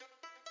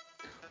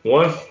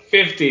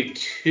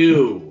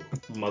152,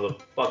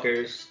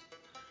 motherfuckers.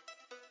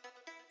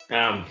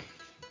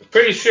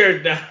 Pretty sure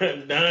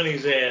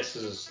Donnie's ass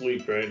is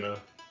asleep right now.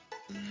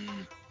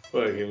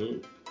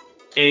 Fucking.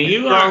 And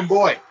you are.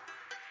 Boy.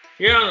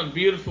 You're on a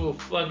beautiful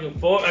fucking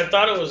forest. I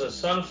thought it was a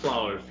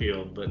sunflower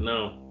field, but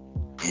no.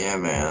 Yeah,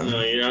 man.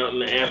 No, you're out in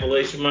the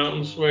Appalachian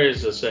Mountains. Where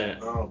is this at?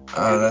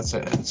 That's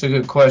a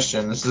good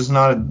question. This is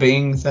not a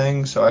Bing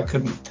thing, so I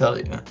couldn't tell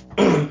you.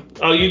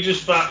 Oh, you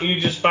just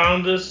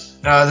found this?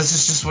 This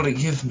is just what it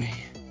gives me.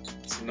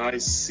 It's a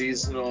nice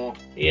seasonal.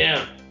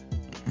 Yeah.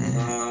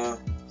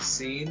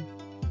 Scene.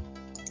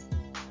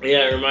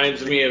 Yeah, it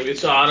reminds me of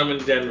it's autumn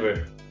in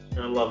Denver.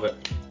 I love it.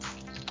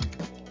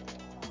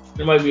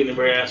 It might be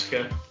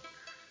Nebraska.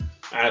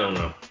 I don't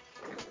know.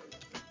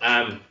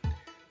 I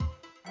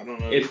don't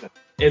know.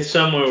 It's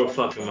somewhere with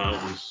fucking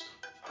mountains.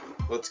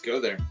 Let's go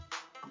there.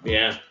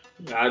 Yeah,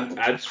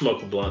 I'd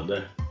smoke a blunt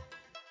there.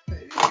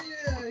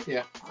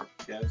 Yeah,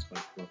 I'd smoke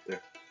a blunt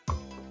there.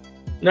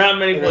 Not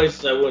many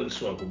places I wouldn't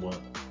smoke a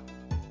blunt.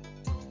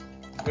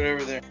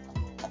 Whatever there.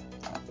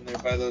 And they're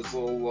by those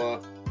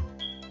little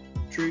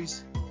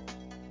trees.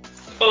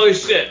 Holy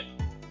shit!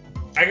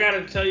 I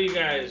gotta tell you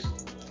guys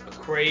a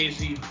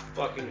crazy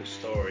fucking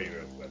story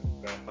real quick.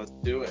 Okay? Let's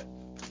do it.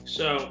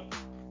 So,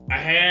 I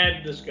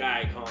had this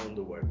guy calling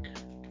to work.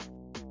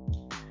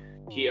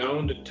 He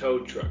owned a tow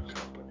truck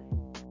company.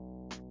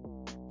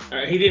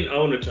 He didn't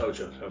own a tow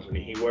truck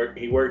company. He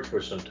worked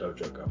for some tow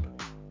truck company.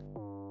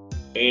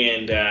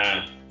 And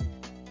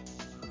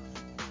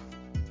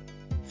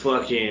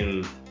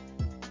fucking,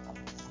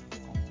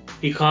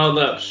 he called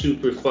up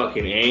super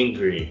fucking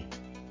angry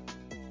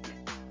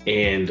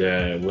and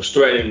was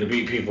threatening to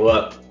beat people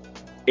up.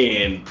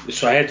 And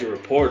so I had to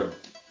report him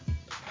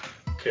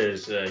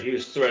because he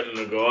was threatening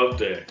to go up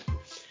there.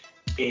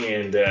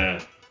 And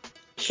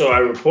so I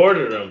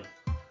reported him.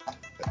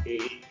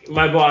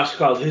 My boss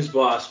called his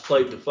boss,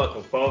 played the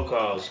fucking phone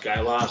calls. Guy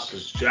lost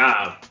his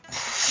job.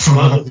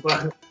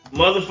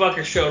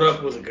 Motherfucker showed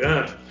up with a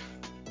gun.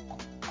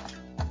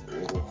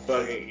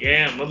 Fucking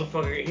yeah,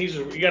 motherfucker.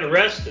 He got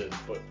arrested.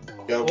 But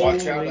gotta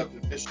watch out up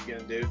in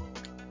Michigan, dude.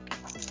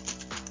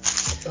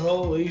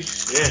 Holy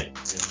shit.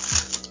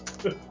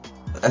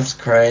 That's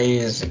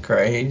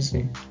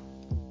crazy.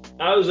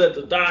 I was at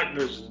the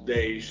doctor's the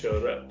day he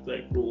showed up,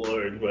 thank the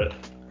Lord, but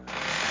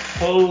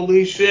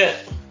holy shit.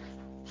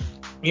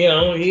 You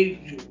know,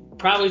 he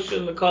probably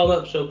shouldn't have called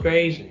up so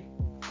crazy.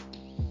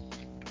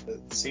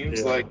 It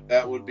seems like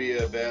that would be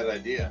a bad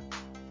idea.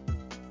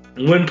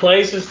 When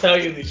places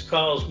tell you these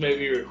calls may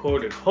be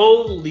recorded,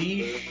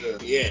 holy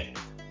shit.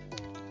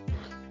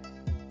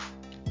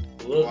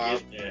 Look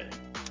at that.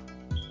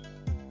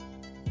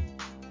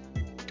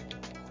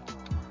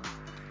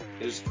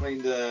 They just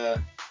cleaned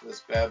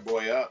this bad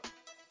boy up.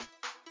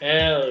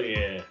 Hell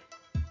yeah.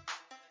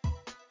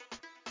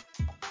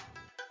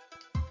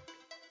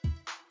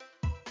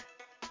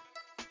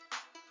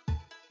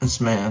 This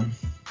man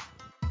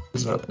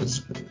Hell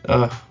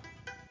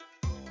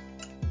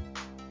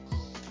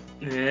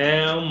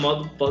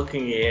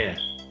motherfucking yeah.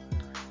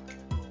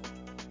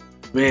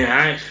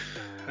 Man,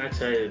 I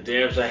tell you, the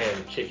dabs I had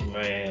him kicking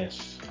my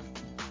ass.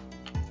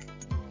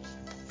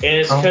 And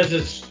it's because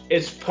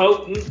it's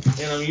potent,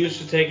 and I'm used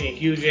to taking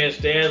huge ass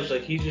dabs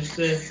like he just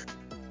did.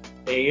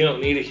 And you don't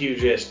need a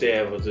huge ass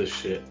dab with this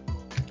shit.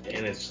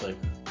 And it's like,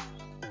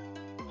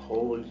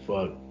 holy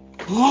fuck.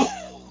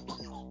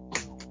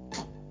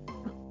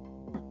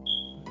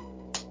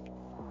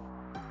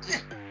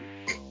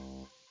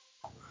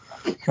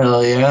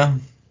 Hell yeah.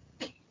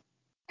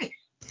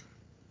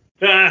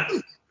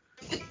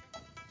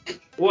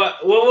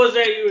 What was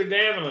that you were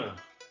dabbing on?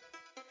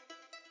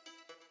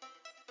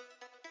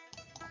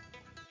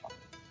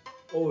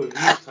 Oh,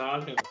 he's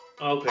talking.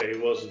 Okay, he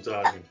wasn't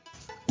talking.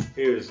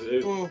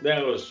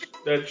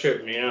 That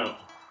tripped me out.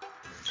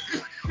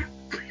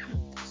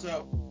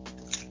 So,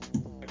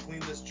 I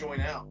cleaned this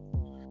joint out.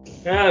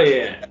 Hell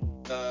yeah.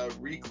 The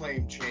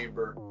reclaim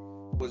chamber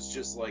was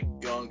just like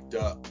gunked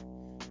up.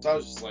 So I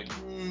was just like,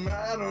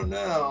 I don't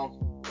know.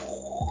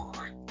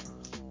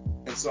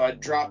 And so I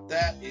dropped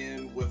that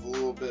in with a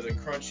little bit of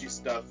crunchy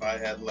stuff I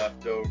had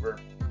left over.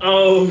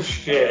 Oh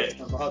shit.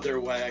 Some other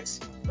wax.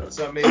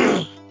 So I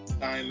made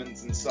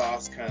diamonds and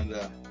sauce kind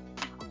of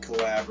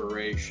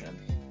collaboration.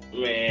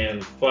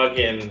 Man,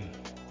 fucking,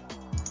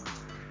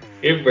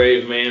 you're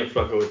brave, man,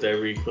 fucking with that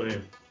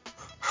reclaim.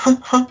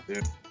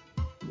 Dude.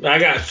 I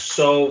got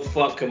so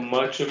fucking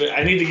much of it.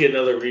 I need to get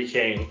another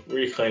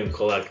reclaim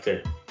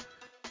collector,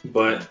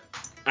 but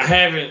I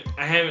haven't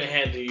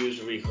had to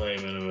use reclaim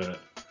in a minute.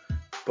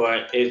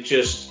 But it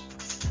just,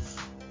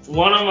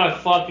 one of my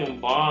fucking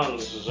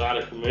bongs is out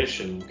of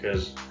commission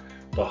because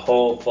the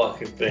whole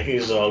fucking thing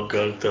is all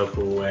gunked up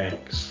with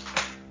wax.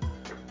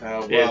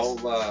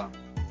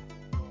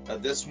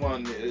 This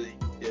one,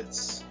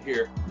 it's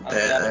here.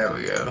 There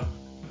we go.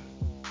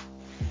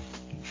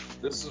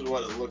 This is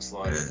what it looks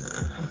like.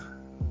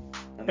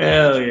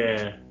 Hell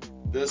yeah.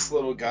 This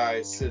little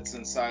guy sits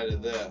inside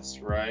of this,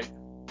 right?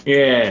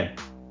 Yeah.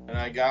 And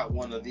I got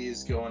one of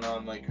these going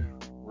on like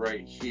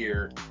right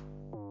here.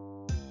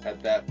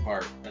 at that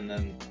part, and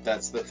then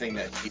that's the thing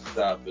that heats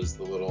up is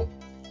the little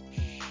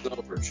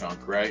silver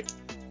chunk, right?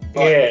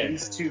 But Yeah.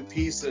 these two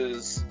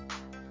pieces,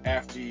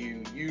 after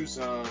you use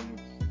them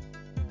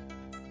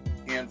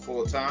a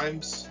handful of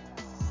times,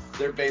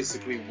 they're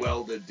basically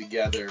welded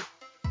together.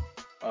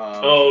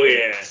 Oh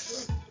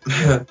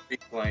yeah.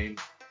 Reclaim.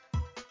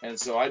 And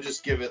so I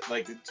just give it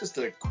like just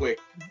a quick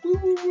woo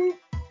woo woo,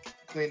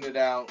 clean it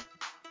out,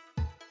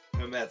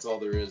 and that's all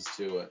there is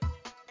to it.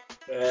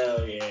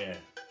 Hell yeah.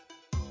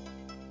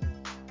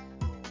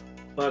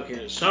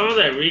 Fucking some of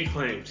that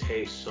reclaim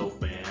tastes so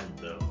bad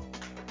though.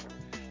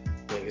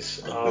 Like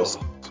it's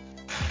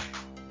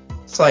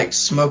It's like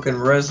smoking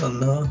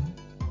resin, huh?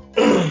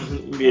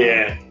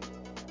 yeah.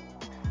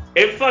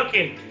 It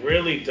fucking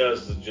really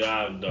does the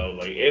job though.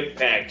 Like it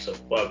packs a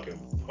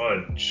fucking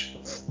punch.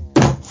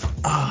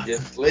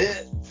 It's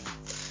lit.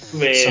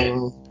 Man.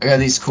 So I got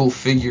these cool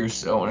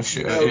figures I want to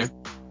show you.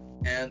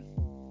 And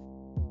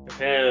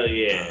hell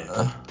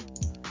yeah.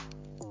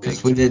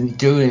 Because we didn't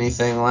do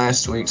anything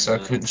last week, so I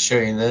couldn't show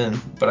you then.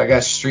 But I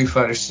got Street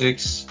Fighter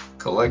 6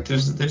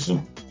 Collector's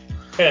Edition.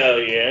 Hell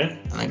yeah.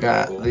 And I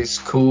got these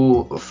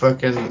cool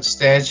fucking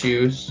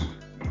statues.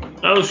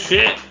 Oh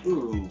shit.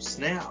 Ooh,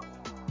 snap.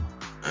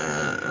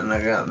 And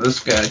I got this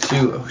guy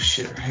too. Oh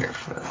shit, right here.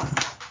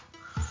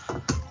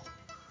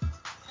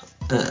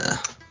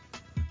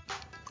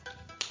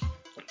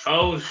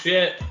 Oh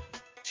shit.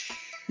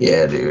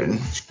 Yeah, dude.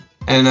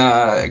 And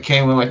it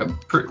came with like a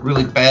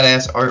really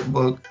badass art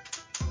book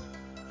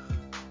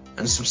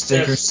and some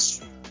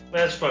stickers.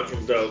 That's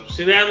fucking dope.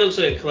 See, that looks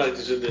like a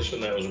collector's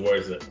edition that was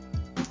worth it.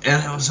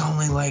 And it was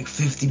only like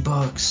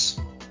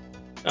 $50.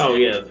 Oh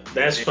yeah,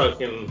 that's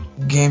fucking.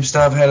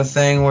 GameStop had a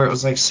thing where it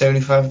was like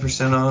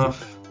 75%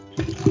 off.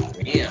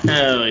 Yeah.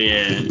 Hell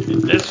yeah.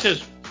 That's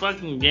just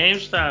fucking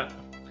GameStop.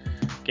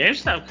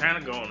 GameStop kind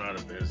of going out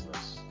of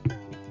business.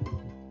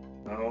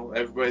 Oh,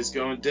 everybody's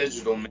going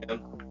digital,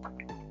 man.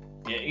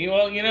 Yeah,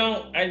 well, you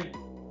know,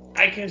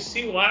 I can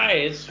see why.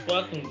 It's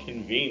fucking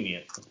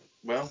convenient.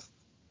 Well,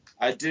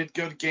 I did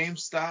go to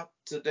GameStop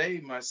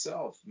today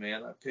myself,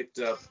 man. I picked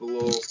up the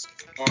little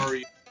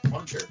Mario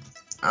Puncher.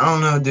 I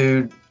don't know,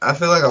 dude. I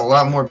feel like a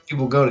lot more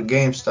people go to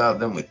GameStop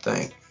than we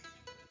think.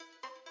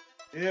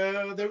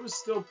 Yeah, there was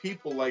still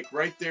people like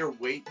right there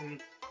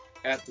waiting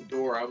at the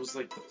door. I was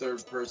like the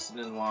third person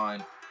in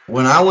line.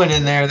 When I went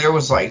in there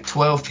was like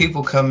 12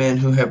 people come in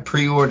who had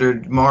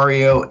pre-ordered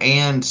Mario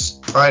and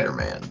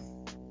Spider-Man.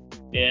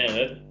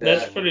 Yeah,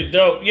 that's pretty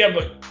dope. Yeah,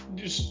 but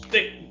just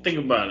think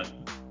about it.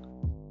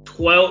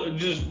 12,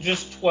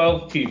 just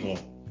 12 people,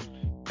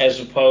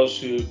 as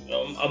opposed to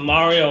a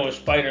Mario and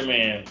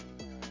Spider-Man.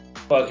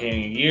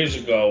 Fucking years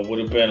ago would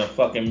have been a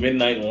fucking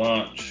midnight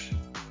launch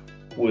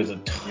with a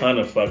ton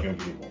of fucking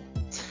people.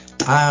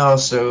 I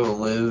also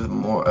live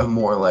a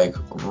more like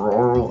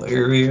rural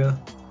area.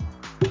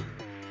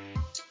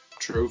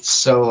 True.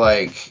 So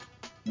like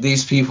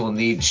these people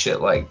need shit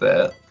like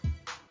that.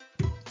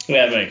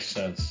 Yeah, that makes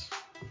sense.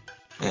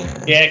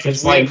 Yeah,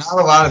 because like not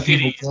a lot of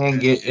people can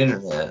get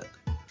internet.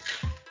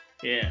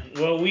 Yeah,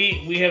 well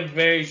we have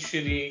very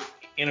shitty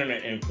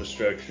internet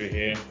infrastructure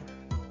here,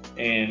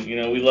 and you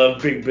know we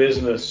love big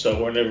business,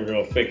 so we're never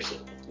gonna fix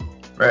it.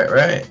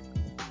 Right.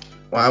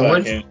 Why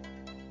would you?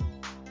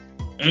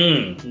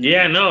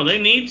 Yeah, no, they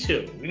need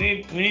to. We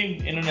need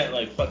internet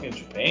like fucking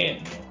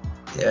Japan, man.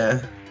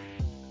 Yeah.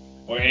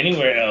 Or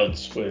anywhere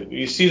else. But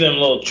you see them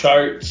little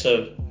charts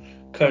of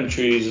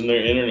countries and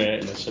their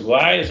internet, and it's like,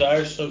 why is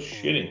ours so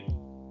shitty?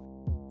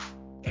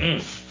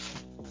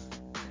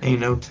 Ain't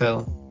no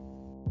tell.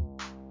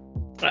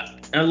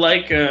 I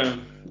like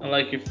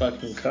your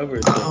fucking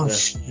covers. Oh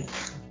shit!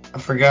 I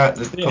forgot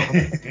to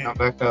come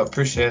back up.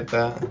 Appreciate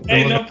that.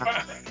 Hey, no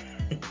problem.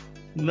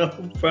 No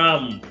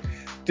problem.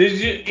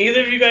 Did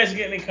either of you guys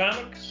get any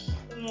comics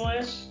in the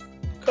last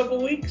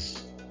couple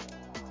weeks?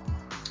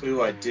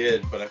 Ooh, I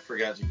did, but I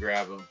forgot to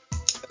grab them.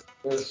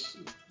 This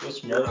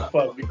motherfucker.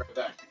 I'll be right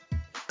back.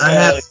 I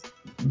haven't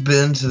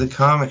been to the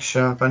comic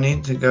shop. I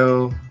need to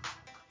go.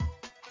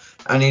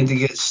 I need to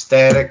get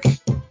Static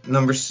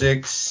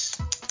 #6.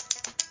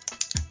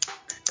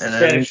 And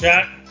Static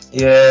Shock?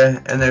 Yeah,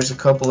 and there's a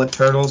couple of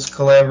Turtles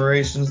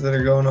collaborations that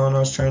are going on I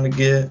was trying to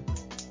get.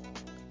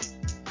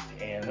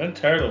 Man, the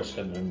Turtles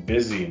have been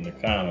busy in the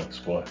comics,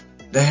 boy.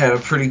 They had a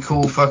pretty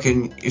cool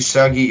fucking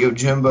Usagi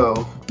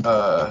Yojimbo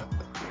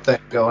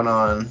thing going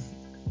on.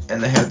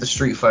 And they had the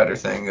Street Fighter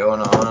thing going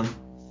on.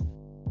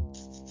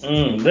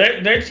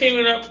 They're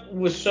teaming up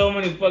with so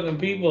many fucking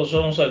people. It's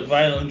almost like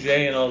Violent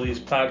J and all these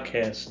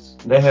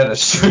podcasts. They had a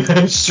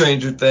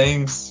Stranger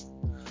Things.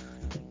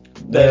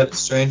 They had the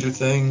Stranger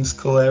Things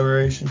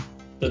collaboration.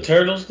 The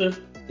Turtles did?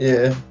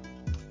 Yeah.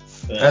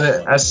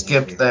 I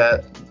skipped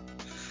that.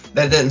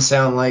 That didn't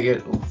sound like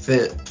it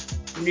fit.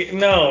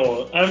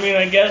 No, I mean,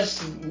 I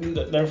guess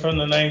they're from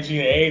the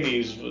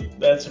 1980s, but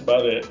that's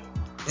about it.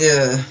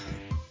 Yeah.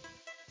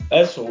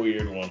 That's a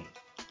weird one.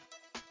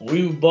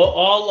 We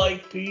all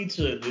like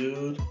pizza,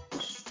 dude.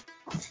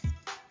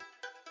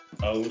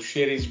 Oh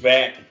shit, he's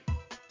back.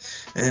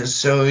 And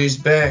so he's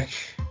back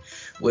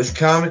with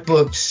comic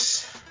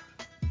books.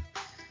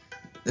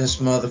 This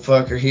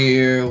motherfucker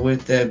here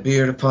with that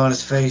beard upon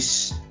his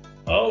face.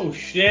 Oh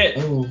shit.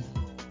 Oh.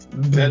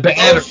 That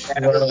Batter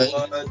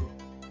blood. blood.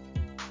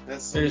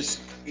 That's some There's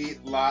feet,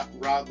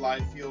 Rob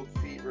Liefeld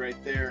feet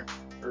right there,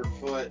 or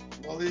foot.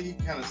 Well, he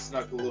kind of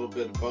snuck a little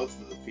bit of both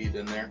of the feet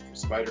in there for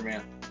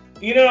Spider-Man.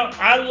 You know,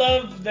 I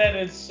love that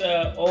it's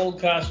old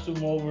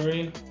costume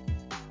Wolverine.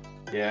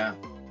 Yeah.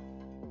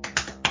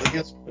 I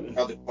guess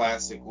how the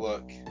classic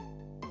look.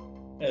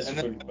 That's And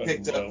pretty then I fucking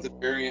picked up dope. the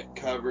variant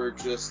cover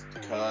just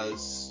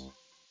because.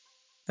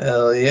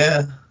 Hell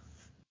yeah.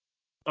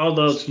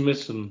 Although it's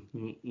missing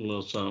a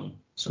little something.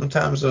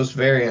 Sometimes those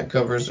variant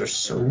covers are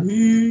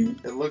sweet.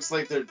 It looks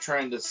like they're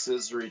trying to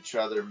scissor each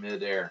other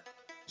midair.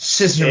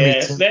 Scissor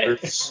me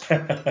timbers.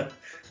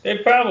 They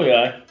probably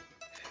are.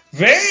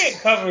 Variant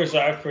covers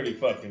are pretty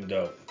fucking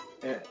dope.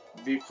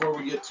 Before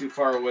we get too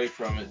far away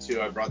from it,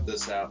 too, I brought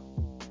this out.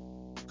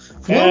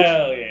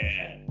 Hell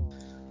yeah.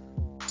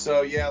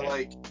 So, yeah,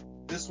 like,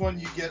 this one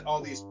you get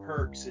all these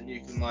perks, and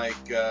you can,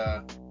 like,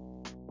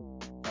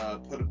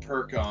 put a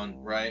perk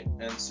on, right?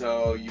 And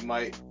so you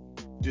might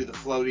do the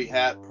floaty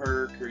hat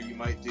perk, or you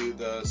might do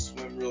the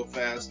swim real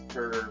fast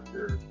perk,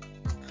 or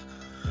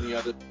any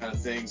other kind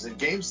of things. And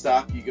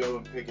GameStop, you go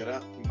and pick it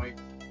up, you might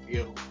be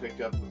able to pick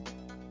up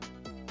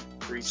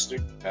a free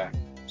sticker pack.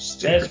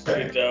 That's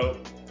pretty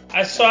dope.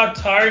 I saw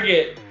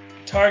Target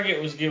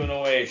was giving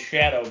away a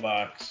shadow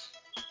box.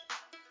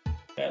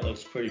 That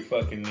looks pretty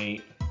fucking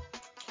neat.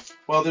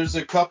 Well, there's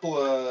a couple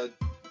of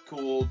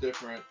cool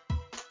different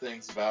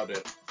things about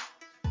it.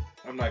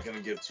 I'm not going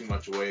to give too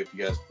much away if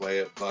you guys play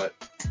it, but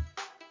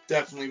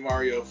definitely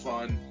Mario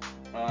fun.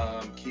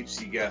 Keeps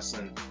you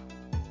guessing.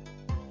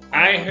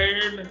 I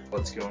heard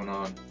what's going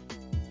on.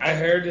 I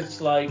heard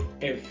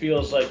it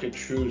feels like a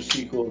true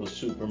sequel to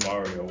Super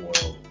Mario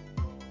World.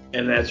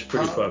 And that's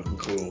pretty fucking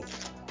cool.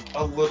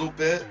 A little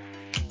bit.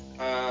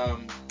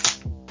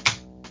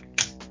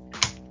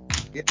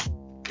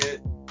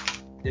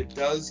 It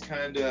does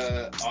kind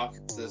of offer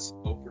this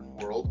open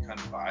world kind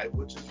of vibe,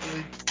 which is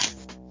really,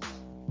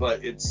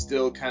 but it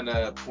still kind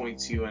of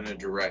points you in a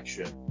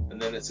direction.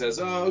 And then it says,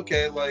 oh,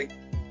 okay, like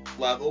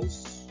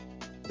levels,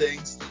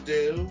 things to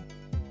do.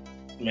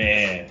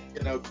 Man.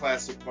 You know,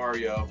 classic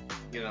Mario,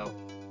 you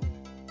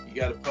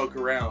got to poke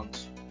around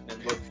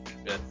and look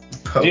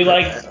for it. Do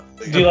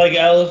you like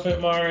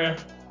Elephant Mario?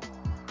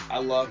 I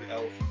love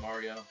Elephant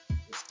Mario.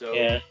 It's dope.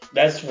 Yeah,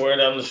 that's word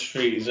on the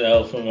street. Is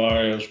Elephant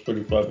Mario is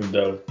pretty fucking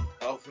dope.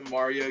 Elephant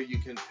Mario, you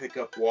can pick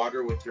up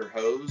water with your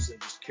hose and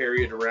just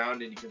carry it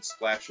around, and you can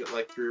splash it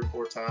like 3 or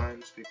 4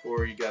 times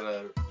before you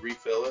gotta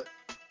refill it.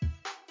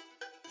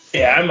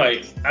 Yeah, I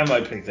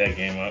might pick that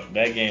game up.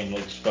 That game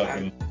looks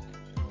fucking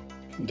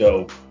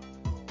dope.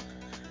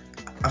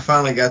 I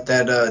finally got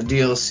that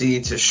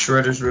DLC to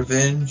Shredder's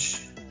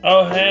Revenge.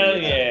 Oh hell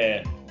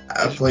yeah!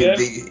 I played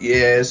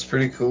it's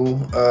pretty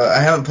cool.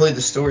 I haven't played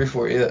the story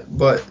for it yet,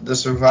 but the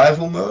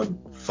survival mode,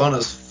 fun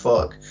as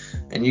fuck.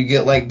 And you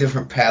get like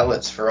different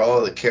palettes for all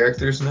of the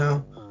characters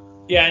now.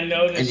 Yeah, I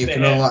noticed. And you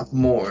can unlock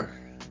more.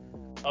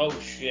 Oh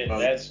shit,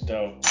 that's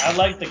dope. I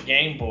like the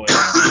Game Boy.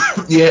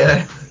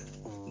 Yeah.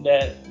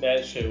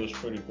 That shit was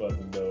pretty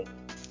fucking dope.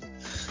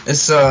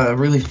 It's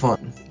really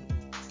fun.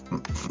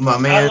 My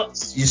man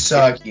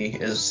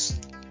Yusagi is.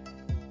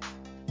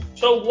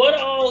 So what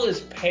all is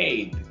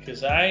paid?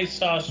 Because I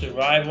saw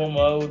survival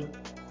mode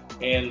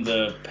and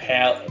the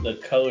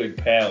colored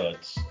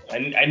palettes.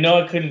 I know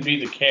it couldn't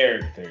be the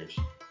characters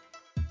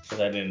because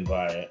I didn't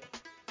buy it.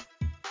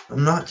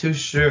 I'm not too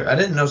sure. I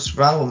didn't know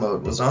survival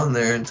mode was on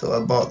there until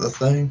I bought the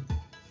thing.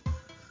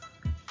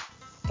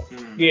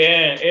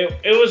 Yeah,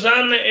 it was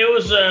on the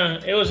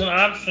it was an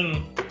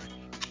option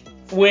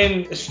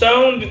when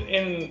Stone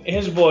and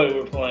his boy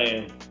were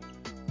playing,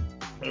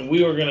 and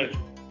we were gonna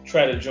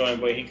try to join,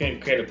 but he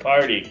couldn't create a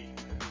party.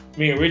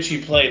 Me and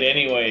Richie played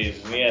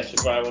anyways, and yeah,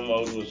 survival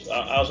mode was.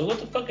 I was like, what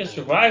the fuck is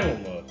survival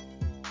mode?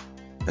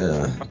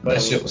 Yeah,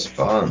 that shit was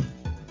fun.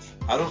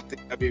 I don't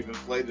think I've even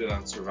played it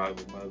on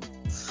survival mode.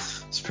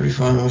 It's pretty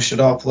fun. We should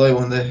all play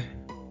one day.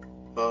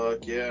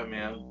 Fuck yeah,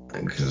 man.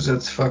 Because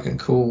it's fucking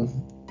cool.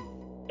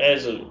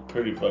 That's a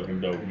pretty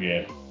fucking dope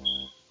game.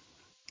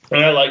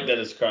 And I like that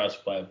it's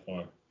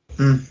cross-platform.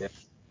 Yeah.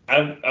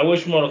 I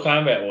wish Mortal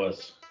Kombat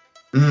was.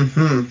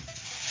 Mm-hmm.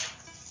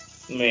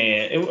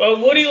 Man,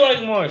 what do you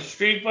like more,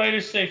 Street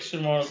Fighter 6 or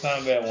Mortal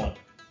Kombat 1?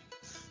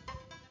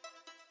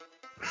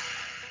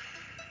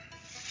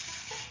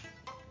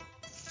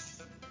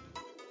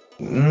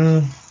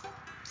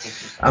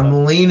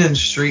 I'm leaning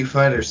Street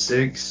Fighter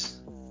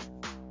 6.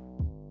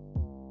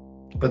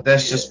 But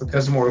that's just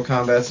because Mortal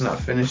Kombat's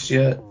not finished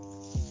yet.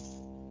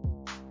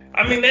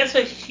 I mean, that's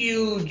a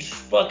huge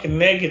fucking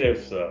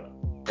negative, though.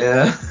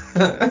 Yeah.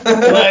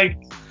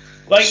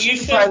 like you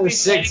Street Fighter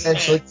 6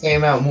 actually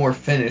came out more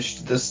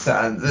finished this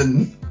time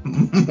than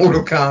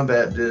Mortal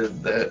Kombat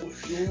did.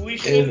 We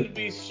shouldn't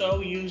be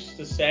so used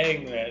to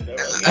saying that.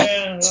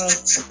 Yeah,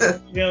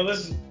 well,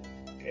 this,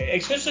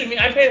 especially me.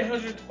 I paid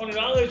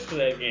 $120 for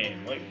that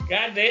game. Like,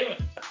 god damn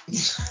it.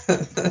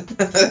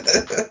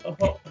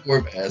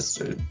 Poor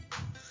bastard.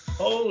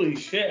 Holy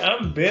shit,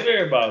 I'm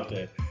bitter about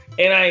that.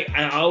 And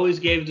I always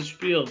gave the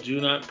spiel, do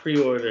not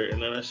pre-order.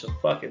 And then I said,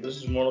 fuck it, this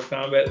is Mortal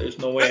Kombat. There's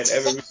no way I'd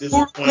ever be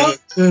disappointed.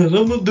 I'm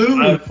gonna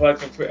do I it.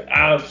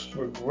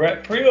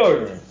 regret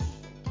pre-ordering.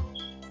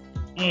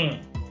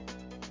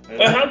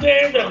 But how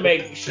dare they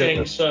make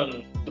Shang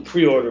Tsung the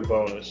pre-order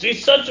bonus?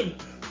 He's such a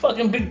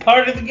fucking big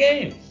part of the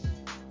game.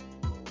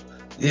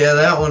 Yeah,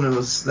 that one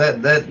was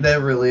that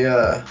really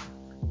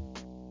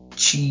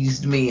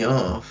cheesed me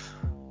off.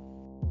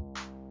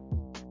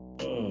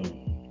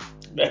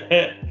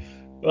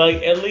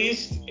 Like, at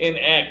least in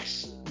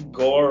X,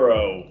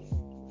 Goro.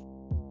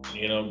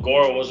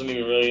 Goro wasn't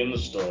even really in the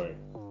story.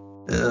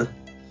 Yeah.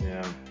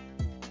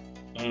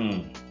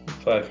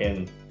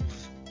 Fucking.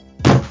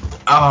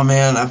 Oh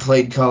man, I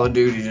played Call of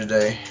Duty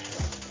today.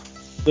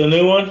 The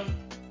new one?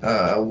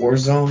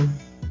 Warzone.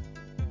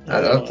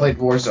 I played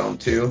Warzone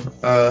too.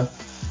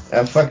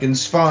 That fucking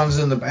spawns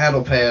in the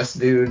battle pass,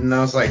 dude, and I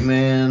was like,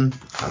 man,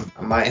 I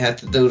might have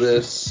to do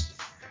this.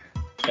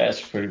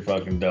 That's pretty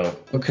fucking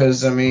dope.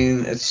 Because, I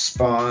mean, it's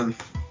Spawn.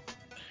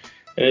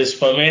 It is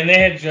fun, man. They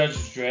had Judge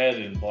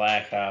Dredd in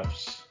Black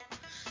Ops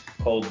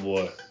Cold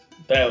War.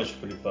 That was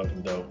pretty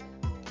fucking dope.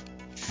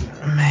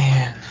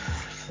 Man,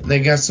 they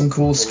got some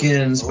cool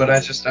skins, but I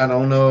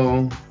don't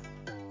know.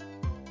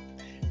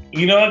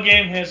 You know what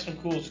game has some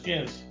cool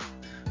skins?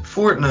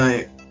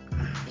 Fortnite.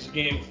 This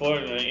game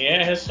Fortnite.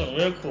 Yeah, it has some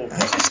real cool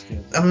fucking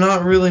skins. I'm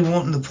not really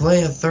wanting to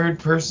play a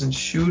third-person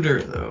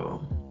shooter,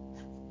 though.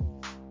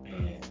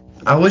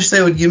 I wish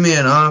they would give me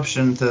an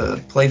option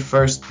to play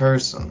first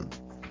person.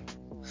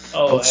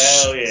 Oh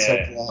hell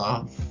yeah.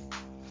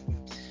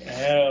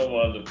 Hell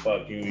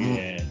motherfucking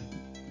yeah.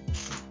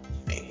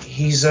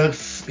 He's a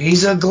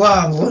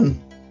goblin.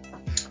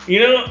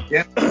 Yeah.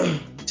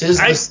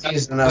 Tis the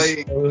season, I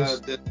played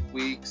suppose. this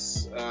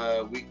week's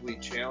weekly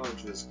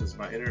challenges because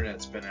my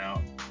internet's been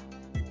out.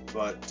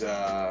 But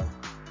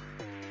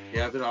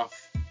yeah, I've been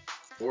off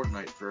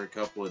Fortnite for a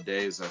couple of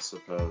days, I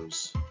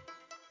suppose.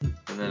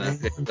 And then I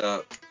picked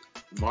up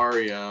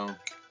Mario.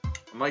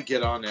 I might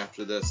get on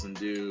after this and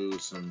do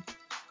some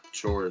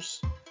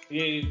chores.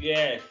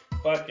 Yeah,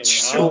 fucking.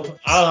 I'll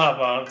hop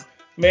on.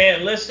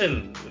 Man,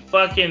 listen,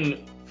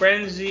 fucking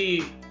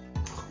Frenzy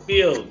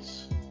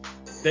Fields.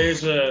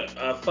 There's a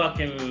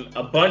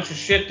bunch of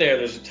shit there.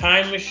 There's a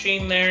time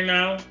machine there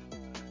now,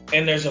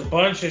 and there's a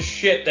bunch of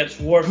shit that's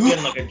warped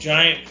in, like a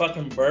giant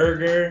fucking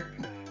burger,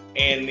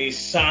 and these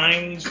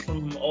signs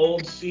from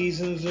old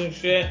seasons and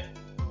shit.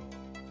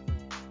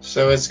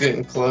 So it's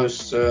getting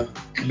close to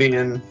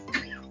being.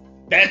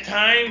 That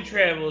time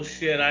travel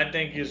shit, I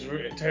think,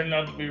 turned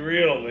out to be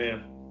real,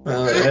 man.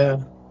 Oh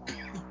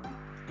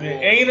yeah.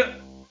 And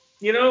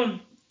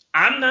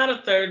I'm not a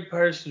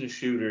third-person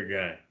shooter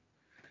guy.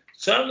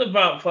 Something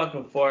about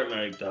fucking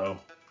Fortnite, though,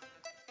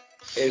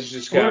 is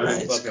just got me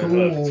Fortnite's fucking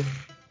cool. hooked.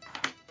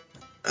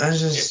 I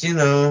just,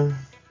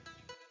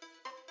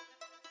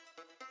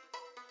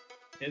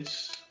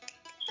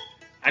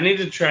 I need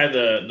to try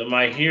the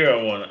My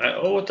Hero one.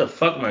 What the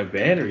fuck? My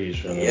battery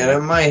is running. Yeah,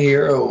 that My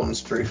Hero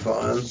one's pretty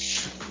fun.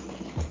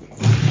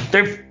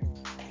 They're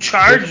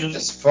charging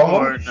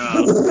for it now.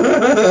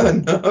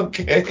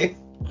 Okay.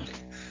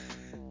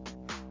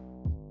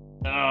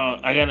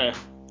 Okay.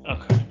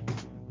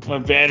 My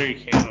battery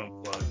came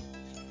unplugged.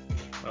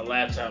 My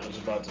laptop was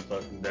about to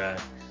fucking die.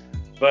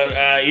 But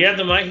yeah,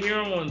 the My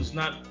Hero one's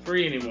not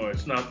free anymore.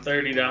 It's now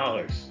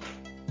 $30.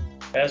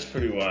 That's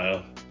pretty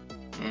wild.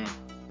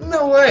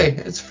 No way,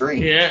 it's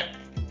free. Yeah.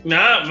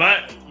 Nah,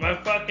 my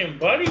fucking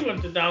buddy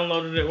went to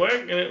download it at work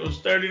and it was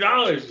 $30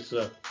 or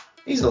so.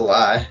 He's a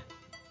lie.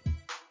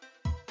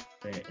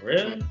 Man,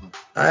 really?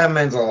 That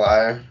man's a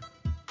liar.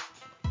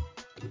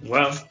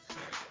 Well,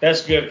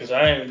 that's good because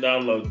I haven't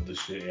downloaded this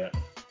shit yet.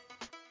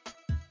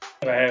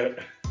 But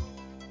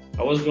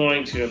I was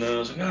going to, and then I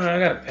was like, oh, I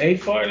gotta pay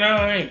for it now?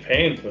 I ain't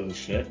paying for this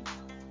shit.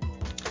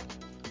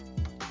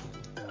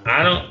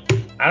 I don't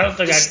think It's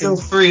I can. still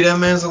free. That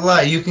man's a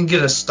lie. You can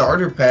get a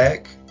starter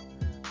pack.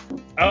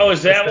 Oh,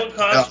 is that what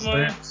costs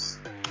money?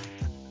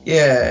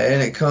 Yeah,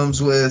 and it comes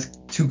with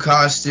 2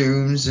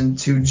 costumes and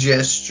 2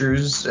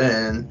 gestures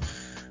and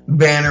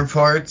banner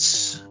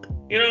parts.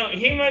 He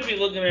might be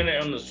looking at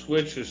it on the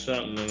Switch or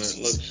something, and it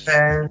looks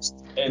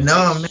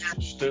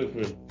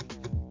stupid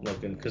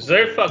looking because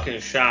their fucking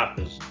shop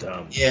is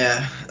dumb.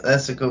 Yeah,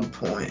 that's a good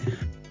point.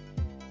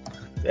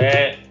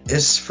 That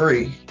it's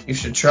free. You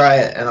should try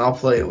it, and I'll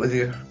play it with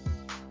you.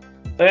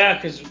 Yeah,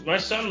 because my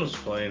son was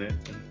playing it.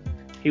 And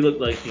he looked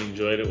like he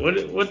enjoyed it.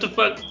 What the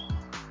fuck?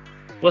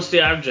 What's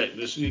the object?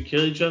 Just you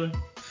kill each other?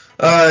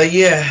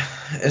 Yeah.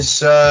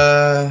 It's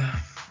I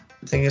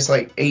think it's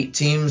like 8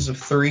 teams of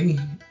 3.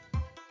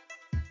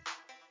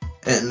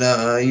 And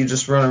you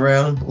just run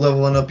around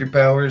leveling up your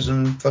powers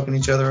and fucking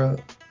each other up.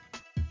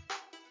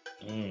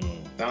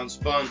 Sounds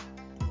fun.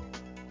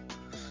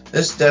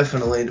 It's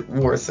definitely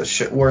worth a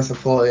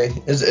play,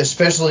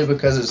 especially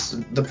because it's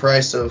the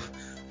price of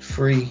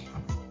free.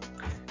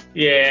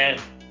 Yeah,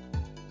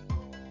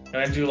 and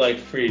I do like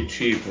free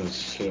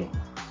achievements too.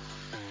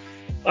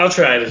 I'll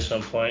try it at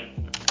some point.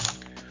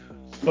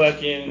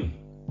 Fucking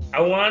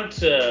I want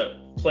to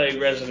play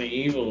Resident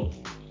Evil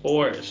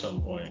 4 at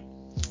some point,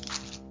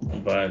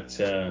 but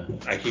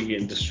I keep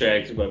getting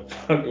distracted by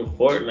fucking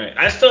Fortnite.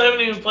 I still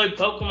haven't even played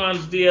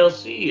Pokemon's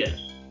DLC yet.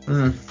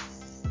 Mm.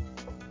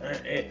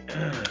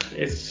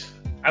 It's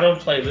I don't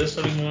play this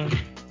anymore.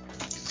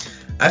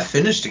 I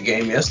finished a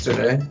game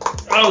yesterday.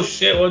 Oh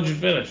shit! What'd you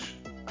finish?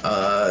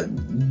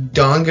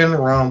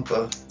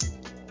 Danganronpa.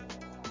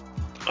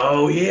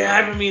 Oh yeah,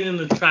 I've been meaning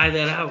to try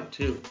that out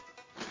too.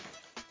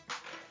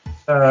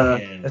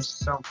 It's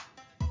so.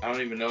 I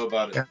don't even know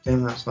about it.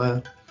 Goddamn, that's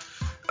loud.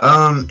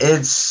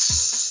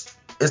 It's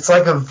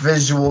like a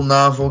visual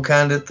novel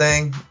kind of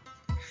thing.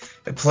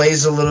 It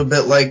plays a little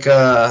bit like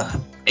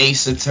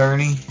Ace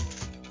Attorney.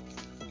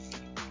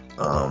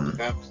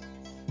 Yeah.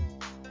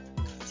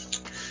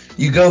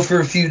 You go for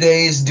a few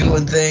days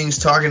doing things,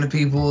 talking to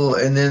people,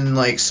 and then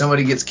like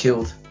somebody gets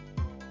killed.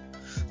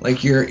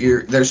 Like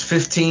there's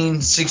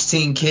 15,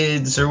 16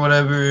 kids or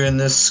whatever in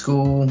this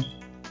school,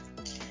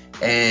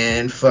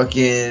 and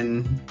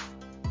fucking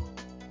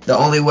the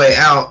only way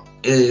out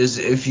is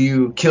if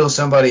you kill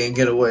somebody and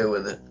get away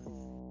with it.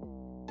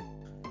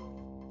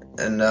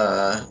 And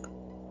That's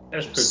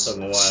pretty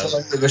fucking wild.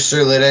 slowly but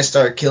surely they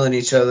start killing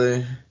each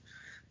other.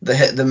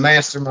 The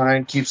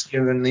mastermind keeps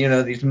giving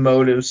these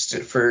motives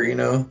for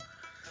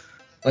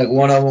like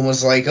one of them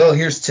was like, oh,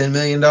 here's $10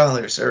 million,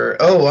 or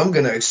oh, I'm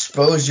gonna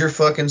expose your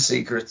fucking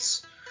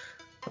secrets,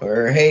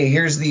 or hey,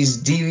 here's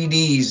these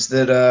DVDs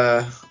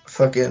that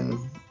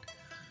fucking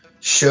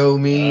show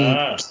me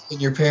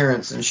killing your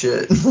parents and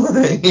shit.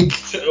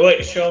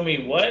 Wait, show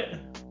me what?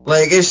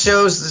 Like it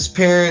shows his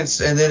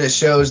parents, and then it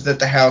shows that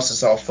the house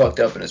is all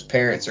fucked up and his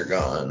parents are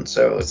gone.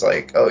 So it's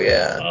like, oh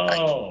yeah,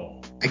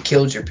 I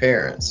killed your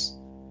parents.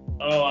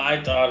 Oh,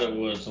 I thought it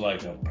was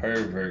like a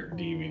pervert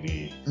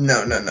DVD.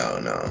 No.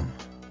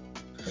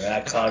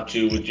 I caught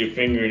you with your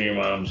finger in your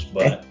mom's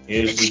butt.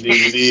 Here's the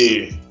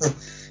DVD.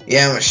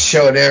 Yeah, I'm gonna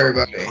show it to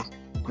everybody.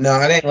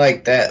 No, it ain't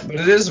like that, but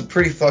it is a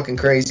pretty fucking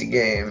crazy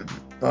game.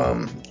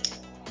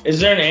 Is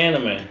there an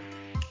anime?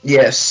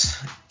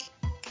 Yes.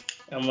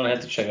 I'm gonna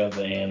have to check out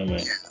the anime.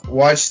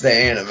 Watch the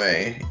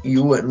anime.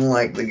 You wouldn't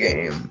like the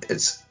game.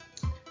 It's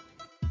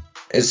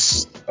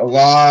a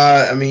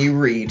lot. I mean, you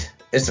read.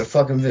 It's a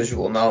fucking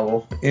visual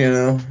novel, You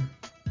know,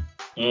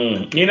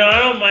 I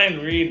don't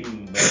mind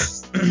reading,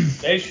 but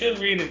they should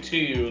read it to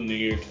you in the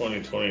year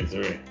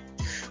 2023.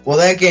 Well,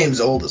 that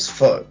game's old as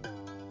fuck.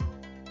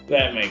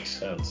 That makes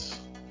sense.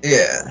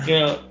 Yeah. You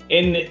know,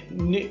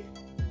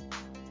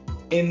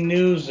 in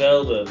New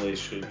Zelda, they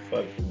should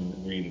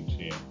fucking read it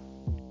to you.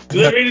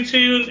 Do they read it to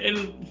you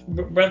in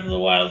Breath of the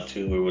Wild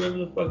 2 or whatever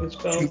the fuck it's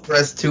called?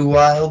 Breath 2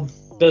 Wild.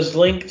 Does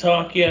Link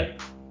talk yet?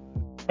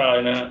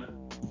 Probably not.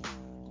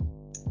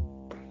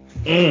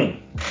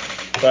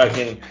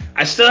 Fucking.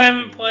 I still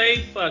haven't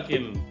played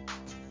fucking.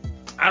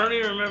 I don't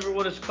even remember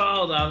what it's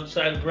called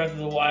outside of Breath of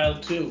the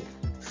Wild 2.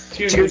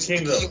 Tears of the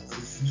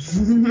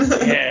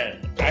Kingdom. Yeah,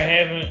 I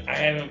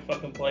haven't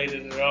fucking played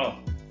it at all.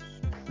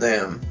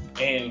 Damn.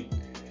 And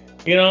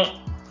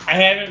I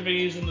haven't been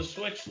using the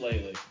Switch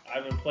lately.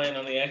 I've been playing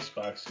on the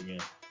Xbox again.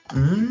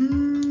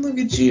 Look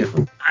at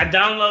you. I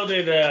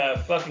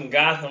downloaded fucking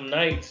Gotham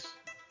Knights.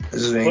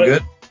 Is it any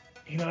good?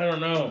 I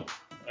don't know.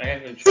 I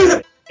haven't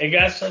tried it. It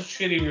got such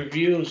shitty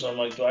reviews. I'm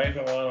like, do I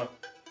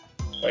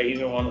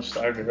even want to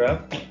start it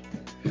up?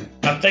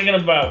 I'm thinking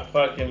about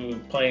fucking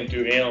playing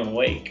through Alan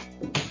Wake.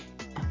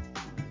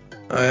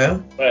 Oh yeah.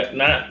 But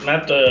not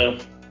the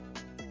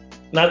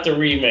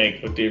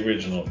remake, but the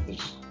original.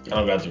 Cause I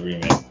don't got the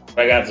remake.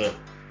 I got the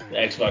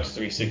Xbox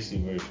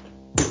 360 version.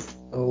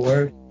 Oh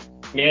word.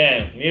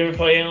 Yeah, you ever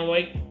play Alan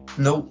Wake?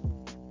 Nope.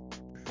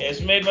 Yeah,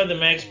 it's made by the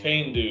Max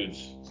Payne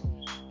dudes,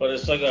 but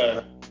it's like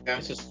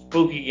it's a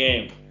spooky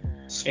game.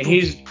 And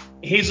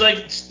he's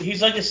like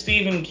a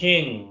Stephen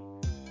King,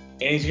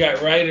 and he's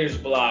got writer's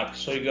block,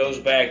 so he goes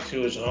back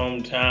to his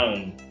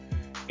hometown,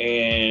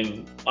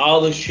 and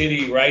all the shit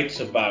he writes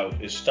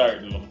about is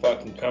starting to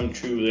fucking come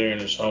true there in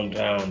his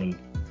hometown, and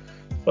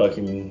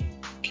fucking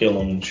kill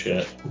him and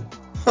shit.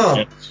 Huh.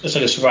 And it's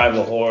like a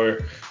survival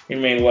horror. Your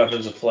main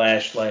weapon's a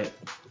flashlight.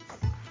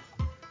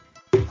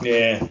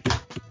 Yeah.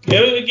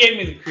 It gave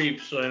me the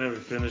creeps, so I never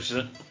finished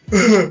it.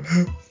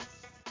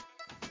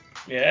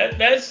 Yeah,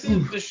 that's the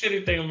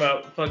shitty thing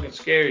about fucking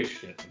scary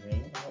shit,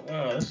 man.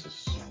 Oh, this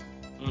is.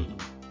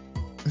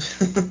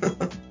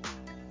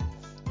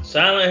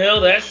 Silent Hill,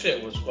 that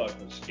shit was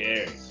fucking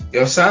scary.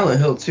 Yo, Silent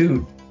Hill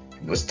 2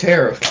 was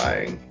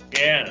terrifying.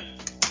 Yeah.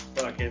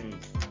 Fucking.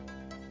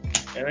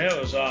 And it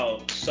was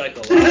all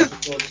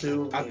psychological,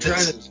 too. I'm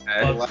trying to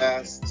the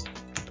last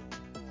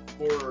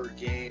horror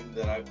game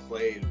that I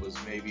played was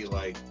maybe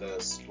like the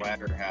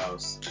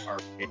Splatterhouse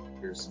arcade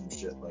or some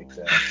shit like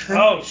that.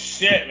 Oh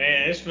shit,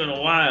 man, it's been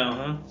a while,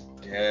 huh?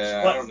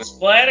 Yeah, I don't know.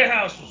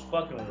 Splatterhouse was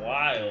fucking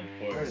wild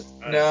for us.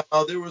 No,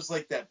 there was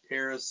like that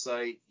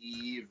Parasite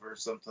Eve or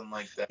something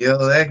like that. Yo,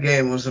 that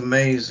game was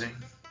amazing.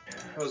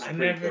 I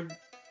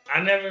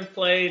never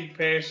played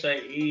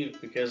Parasite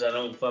Eve because I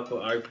don't fuck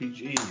with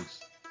RPGs.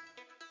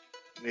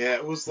 Yeah,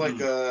 it was like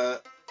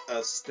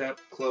a step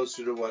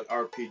closer to what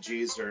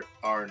RPGs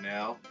are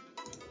now.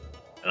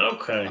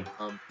 Okay.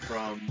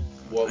 From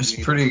what It's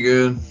we. pretty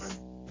good.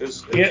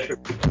 It's Yeah. pretty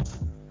good.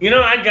 You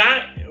know, I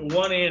got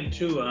 1 and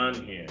 2 on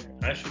here.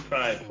 I should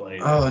probably play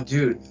it. Oh,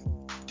 dude,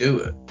 do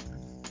it.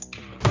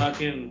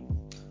 Fucking.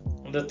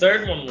 The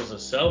third one was a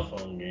cell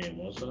phone game,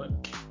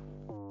 wasn't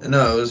it?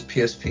 No, it was a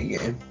PSP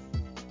game.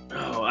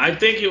 Oh, I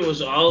think it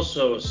was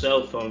also a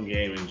cell phone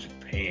game in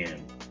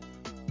Japan.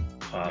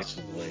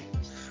 Possibly.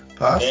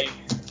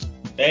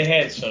 They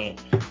had some.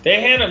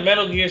 They had a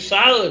Metal Gear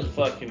Solid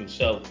fucking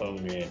cell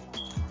phone game.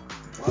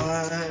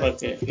 What?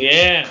 Fucking,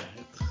 yeah.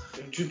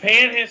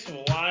 Japan had some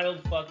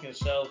wild fucking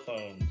cell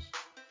phones.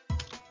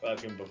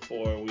 Fucking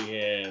before we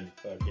had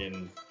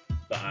fucking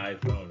the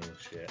iPhone and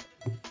shit.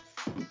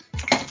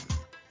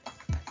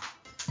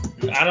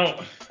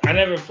 I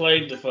never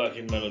played the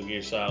fucking Metal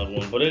Gear Solid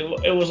one, but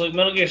it was like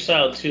Metal Gear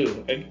Solid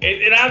 2.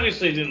 It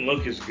obviously didn't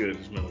look as good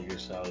as Metal Gear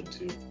Solid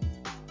 2.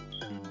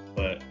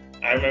 But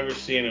I remember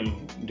seeing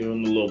him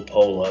doing the little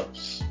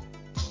pull-ups.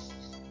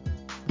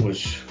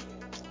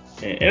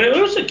 And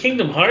there was a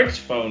Kingdom Hearts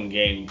phone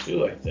game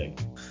too, I think.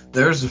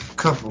 There's a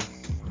couple.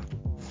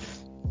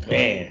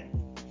 Man.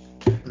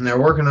 And they're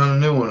working on a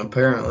new one,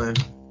 apparently.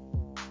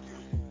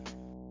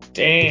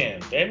 Damn,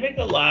 they make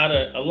a lot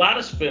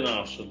of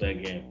spin-offs with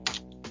that game.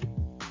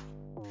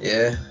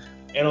 Yeah.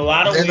 And a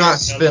lot of They're weird not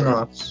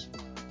spin-offs.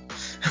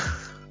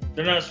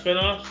 They're not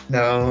spin-offs?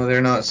 No,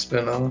 they're not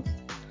spin-offs.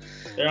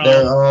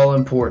 They're all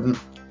important.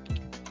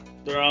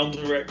 They're all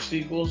direct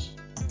sequels?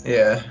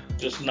 Yeah.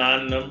 Just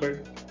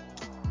non-numbered?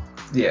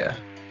 Yeah.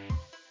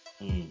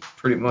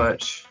 Pretty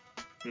much.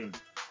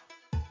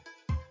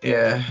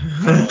 Yeah.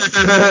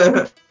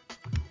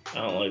 I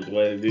don't like the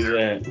way to do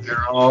that.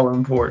 They're all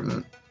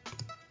important.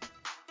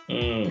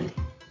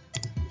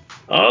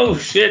 Oh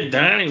shit,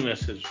 Donnie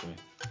messaged me.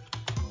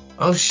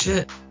 Oh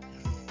shit.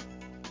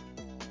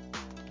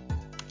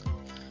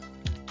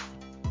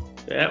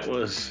 That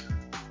was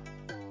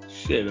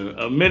shit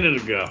a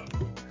minute ago.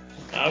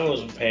 I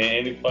wasn't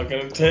paying any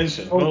fucking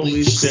attention.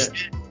 Holy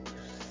shit.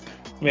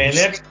 Man,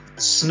 that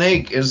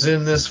Snake is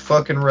in this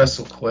fucking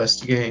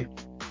WrestleQuest game.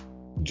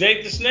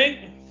 Jake the Snake?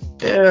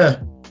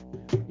 Yeah.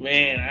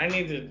 Man, I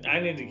need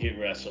to get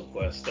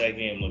WrestleQuest. That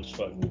game looks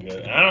fucking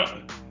good. I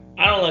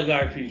don't like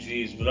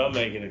RPGs, but I'll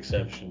make an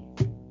exception.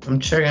 I'm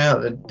checking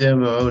out the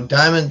demo.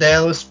 Diamond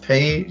Dallas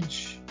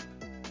Page.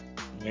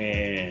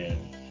 Man.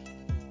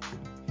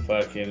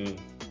 Fucking.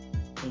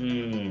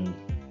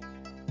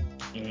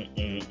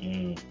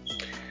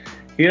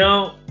 You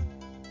know,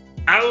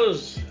 I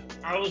was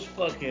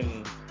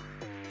fucking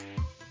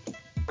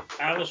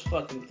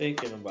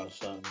thinking about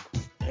something.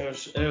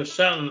 There was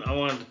something I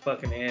wanted to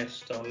fucking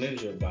ask Stone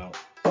Ninja about,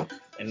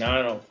 and now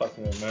I don't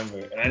fucking remember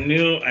it. And I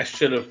knew I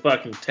should have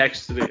fucking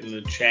texted it in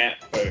the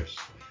chat first.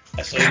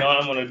 I said, you know what,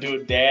 I'm gonna do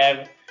a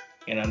dab,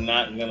 and I'm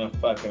not gonna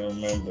fucking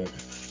remember.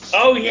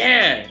 Oh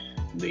yeah,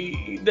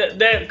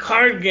 that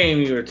card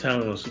game you were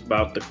telling us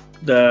about,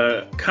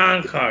 the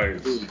con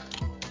cards.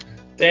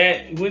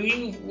 That when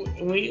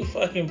you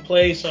fucking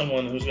play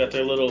someone who's got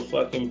their little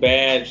fucking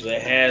badge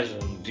that has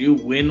them, do you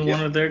win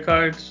one of their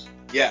cards?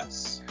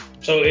 Yes.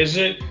 So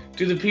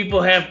do the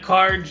people have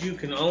cards you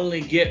can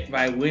only get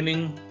by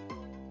winning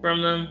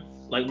from them?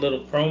 Like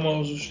little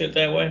promos or shit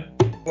that way?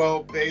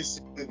 Well,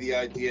 basically the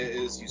idea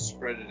is you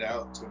spread it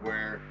out to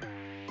where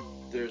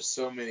there's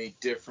so many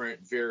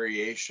different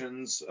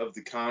variations of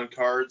the con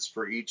cards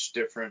for each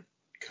different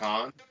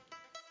con.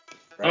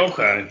 Right?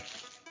 Okay.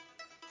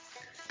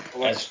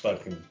 Like,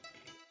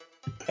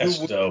 that's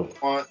who dope.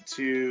 would want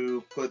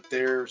to put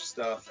their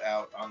stuff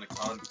out on a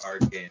con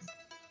card game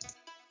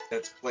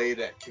that's played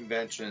at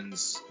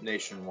conventions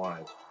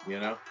nationwide, you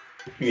know?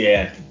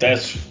 Yeah,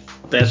 that's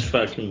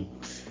fucking.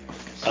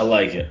 I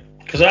like it.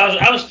 Cause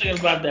I was thinking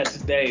about that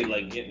today,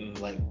 like getting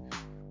like,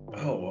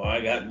 oh well,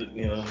 I got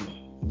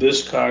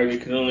this card you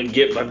can only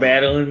get by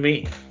battling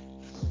me.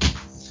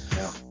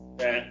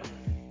 Yeah.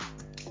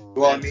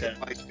 Well, I mean,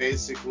 like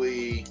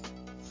basically,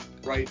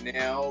 right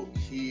now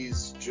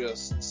he's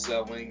just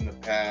selling the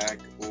pack,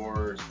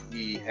 or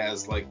he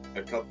has like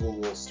a couple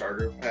little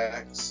starter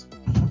packs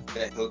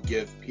that he'll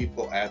give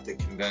people at the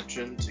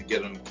convention to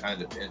get them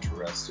kind of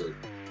interested.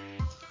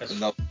 And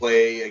they'll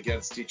play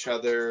against each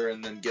other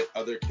and then get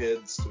other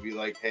kids to be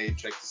like, hey,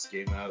 check this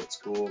game out. It's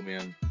cool,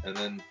 man. And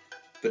then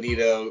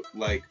Benito,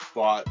 like,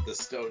 bought the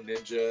Stone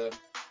Ninja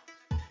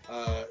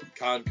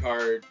con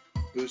card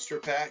booster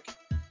pack.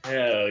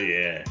 Hell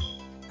yeah.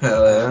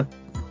 Hell yeah.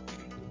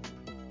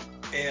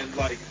 And,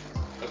 like,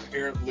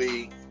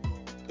 apparently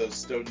those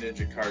Stone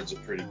Ninja cards are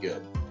pretty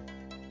good.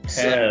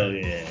 Hell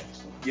yeah.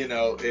 You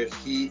know, if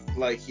he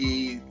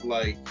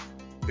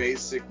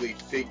basically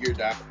figured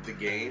out the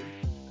game,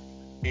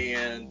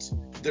 and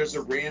there's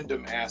a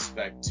random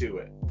aspect to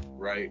it,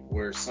 right?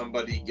 Where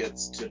somebody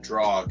gets to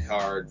draw a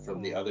card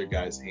from the other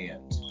guy's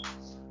hand,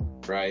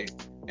 right?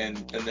 And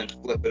then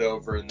flip it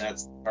over, and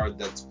that's the card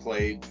that's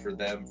played for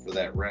them for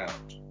that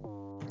round.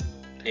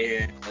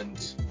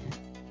 And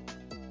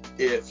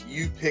if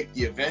you pick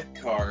the event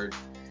card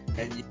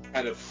and you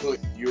kind of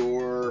put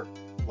your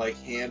like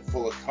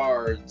handful of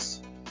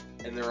cards,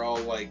 and they're all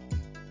like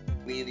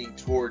leaning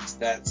towards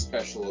that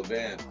special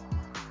event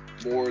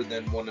more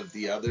than one of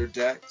the other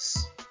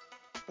decks,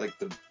 like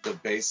the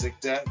basic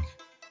deck.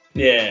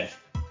 Yeah.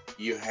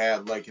 You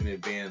had like an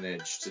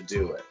advantage to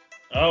do it.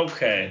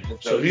 Okay. And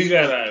So he you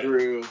got went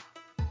through,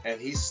 and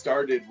he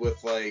started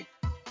with like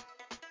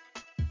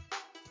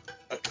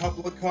a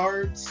couple of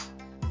cards,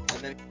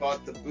 and then he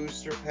bought the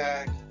booster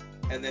pack,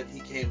 and then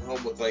he came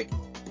home with like,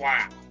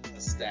 wow,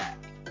 a stack.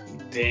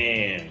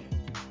 Damn.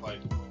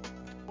 Like,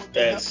 what the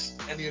That's.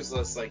 hell? And he was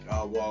just like,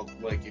 oh, well,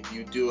 like, if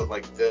you do it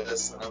like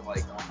this, and I'm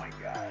like, oh my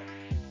god.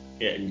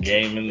 Yeah,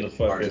 gaming the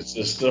fucking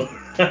system.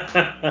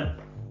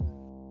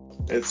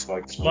 It's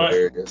fucking Smart.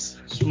 hilarious.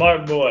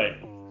 Smart boy.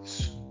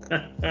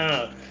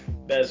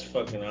 That's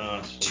fucking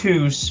awesome.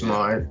 Too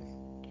smart.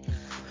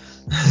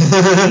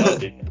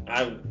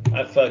 I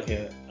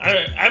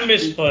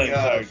miss playing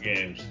card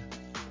games.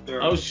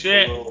 Oh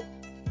shit.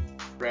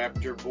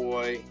 Raptor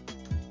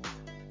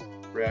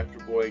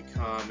Boy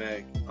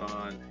comic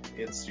on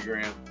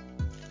Instagram.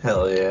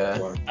 Hell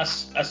yeah. I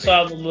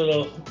saw the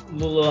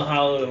little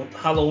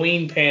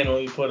Halloween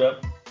panel you put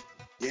up.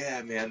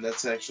 Yeah, man,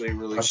 that's actually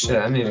really cool. Shit,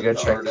 I need to go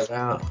check that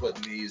out.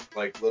 Putting these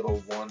like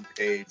little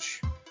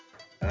one-page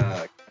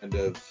kind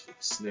of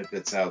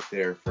snippets out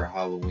there for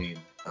Halloween.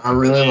 I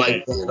really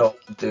like that old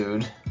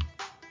dude.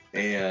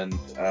 And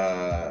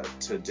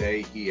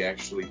today he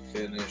actually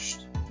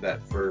finished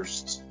that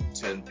first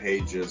 10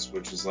 pages,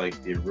 which is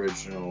like the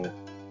original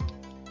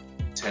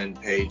 10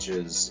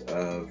 pages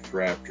of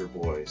Raptor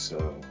Boy.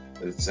 So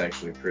it's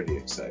actually pretty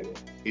exciting.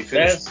 He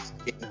finished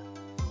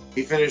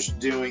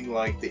doing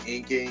like the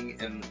inking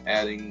and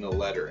adding the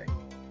lettering.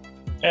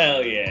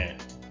 Hell yeah.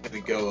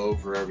 Gonna go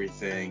over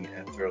everything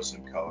and throw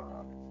some color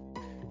on it.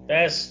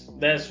 That's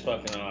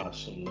fucking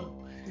awesome though.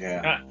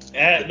 Yeah.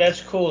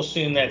 That's cool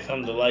seeing that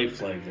come to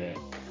life like that.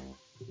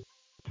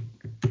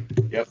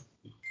 Yep.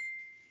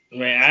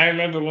 Man, I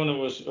remember when it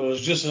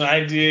was just an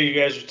idea you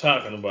guys were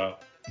talking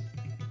about.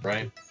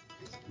 Right.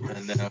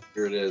 And now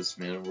here it is,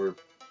 man. We're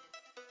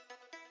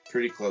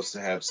pretty close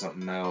to have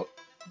something out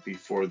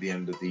before the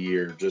end of the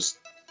year, just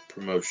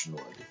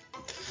promotionally.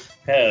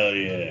 Hell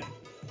yeah.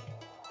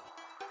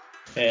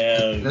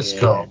 This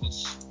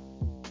calls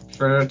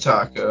for a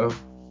taco.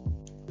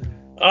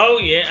 Oh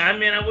yeah, I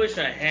mean, I wish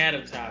I had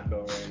a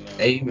taco right now.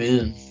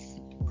 Amen.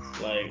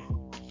 Like,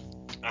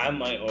 I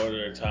might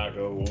order a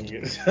taco when we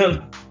get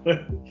done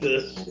with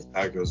this.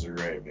 Tacos are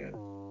great, man.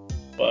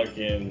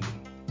 Fucking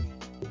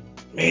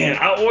man,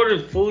 I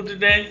ordered food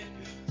today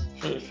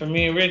for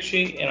me and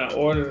Richie, and I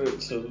ordered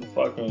it to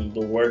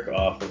the work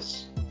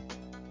office.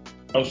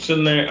 I'm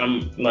sitting there,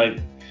 I'm like,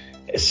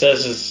 it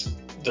says it's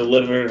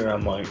delivered, and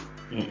I'm like,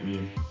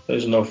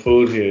 there's no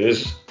food here.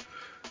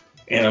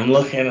 And I'm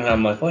looking, and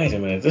I'm like, wait a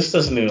minute, this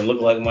doesn't even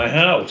look like my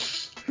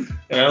house.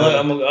 And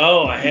I'm like,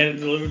 oh, I had it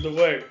delivered to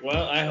work.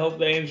 Well, I hope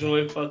they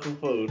enjoy fucking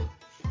food.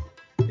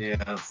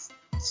 Yeah,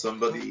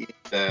 somebody eat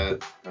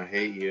that. I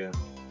hate you.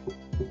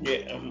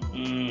 Yeah.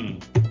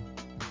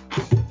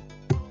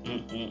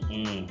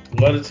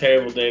 What a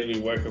terrible day to be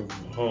working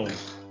from home.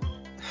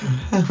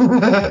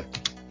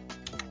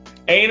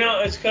 And you know,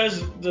 it's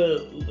because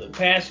the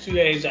past 2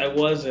 days I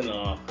was in the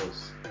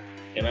office.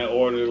 And I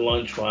ordered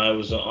lunch while I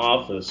was in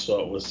office,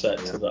 so it was set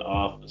to the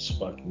office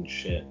fucking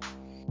shit.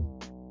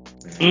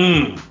 That's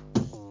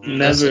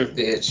Never. a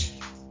bitch.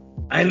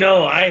 I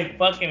know, I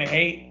fucking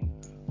hate.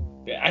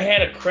 I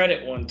had a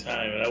credit one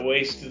time, and I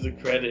wasted the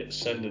credit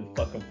sending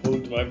fucking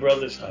food to my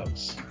brother's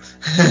house.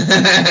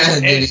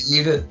 Did he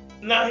eat it?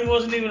 No, he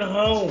wasn't even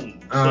home.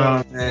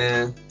 Oh,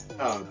 man.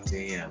 Oh,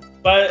 damn.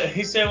 But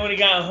he said when he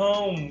got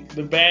home,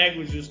 the bag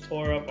was just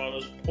tore up on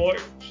his porch.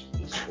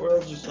 The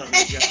squirrels or something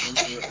got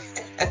into it.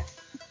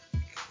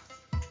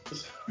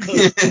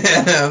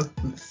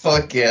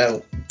 Fuck yeah,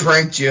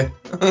 pranked you.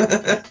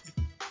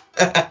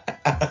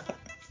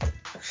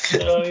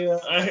 So, you know,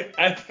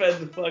 I fed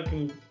the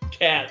fucking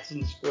cats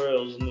and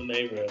squirrels in the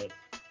neighborhood.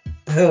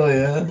 Hell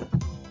yeah.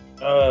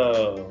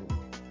 Oh.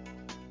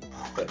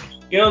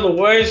 You know, the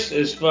worst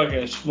is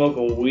fucking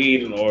smoking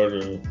weed and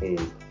ordering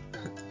food.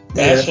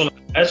 That's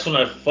when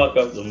I fuck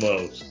up the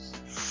most.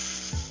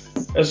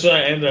 That's when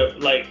I end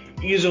up, like,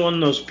 using one of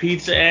those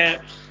pizza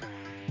apps.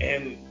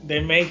 And they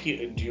make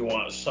you, do you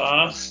want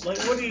sauce? Like,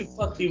 what do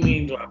you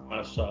mean, do I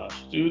want sauce?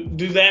 Do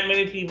that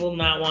many people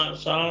not want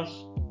sauce?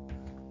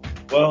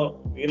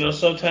 Well, you know,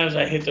 sometimes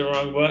I hit the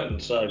wrong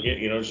button, so I get,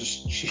 you know,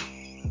 just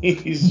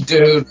cheese.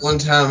 Dude, one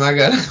time I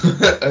got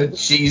a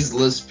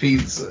cheeseless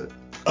pizza.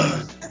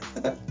 I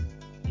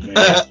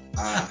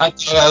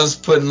thought I was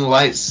putting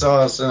light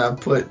sauce, and I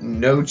put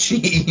no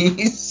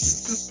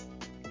cheese.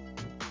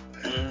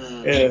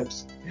 Yeah.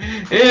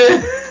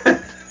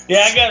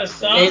 Yeah, I got a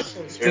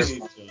sauceless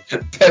pizza.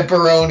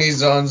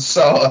 Pepperonis on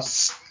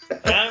sauce.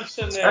 And I'm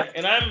sitting there,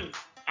 and I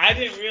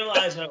didn't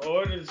realize I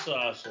ordered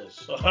sauceless,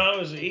 so I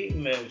was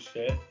eating that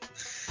shit.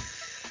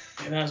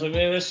 And I was like,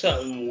 man, there's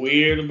something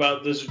weird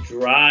about this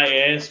dry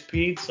ass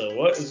pizza.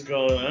 What is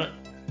going on?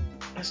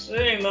 I said,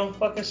 there ain't no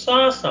fucking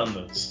sauce on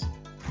this.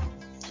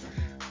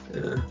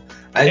 Yeah.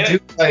 I do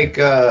like,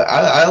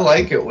 I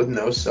like it with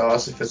no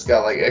sauce if it's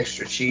got like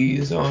extra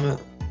cheese on it.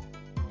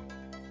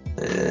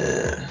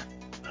 Yeah.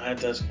 It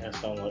does kind of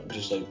sound like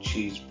just like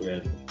cheese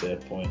bread at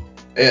that point.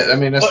 Yeah, I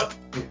mean, But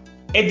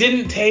it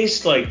didn't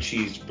taste like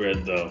cheese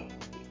bread though.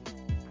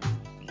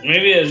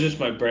 Maybe it was just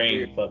my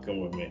brain fucking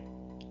with me.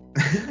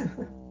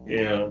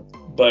 You know,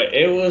 but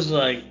it was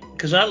like,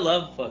 cause I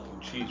love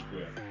fucking cheese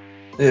bread.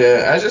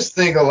 Yeah, I just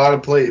think a lot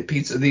of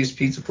these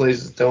pizza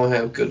places don't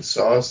have good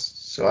sauce,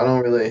 so I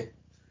don't really.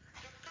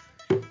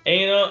 And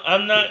you know,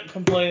 I'm not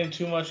complaining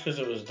too much because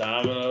it was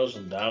Domino's,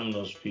 and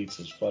Domino's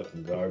pizza's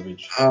fucking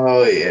garbage.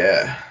 Oh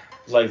yeah.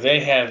 Like they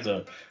have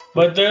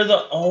but they're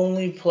the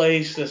only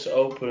place that's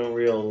open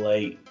real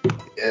late.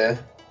 Yeah.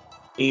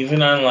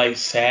 Even on like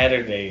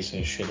Saturdays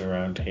and shit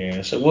around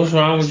here. So what's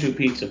wrong with you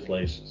pizza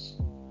places?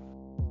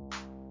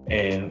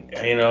 And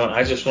you know,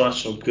 I just want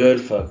some good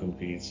fucking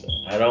pizza.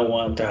 I don't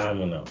want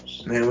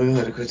Domino's. Man, we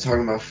gotta quit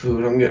talking about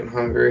food. I'm getting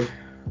hungry.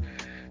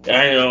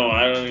 I know,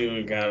 I don't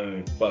even got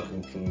any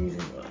fucking food.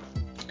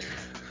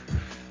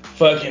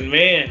 Fucking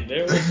man,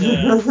 there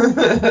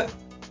was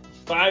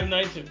Five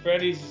Nights at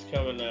Freddy's is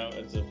coming out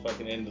at the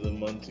fucking end of the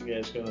month. You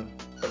guys gonna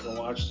fucking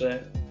watch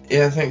that?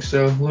 Yeah, I think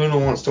so. Luna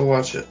wants to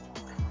watch it.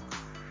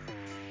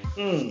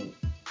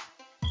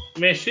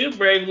 Man, she a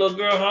brave little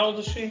girl. How old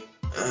is she?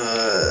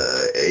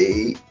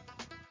 8.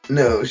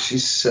 No,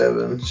 she's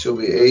 7. She'll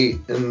be 8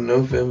 in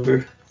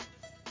November.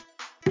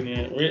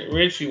 Yeah,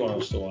 Richie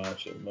wants to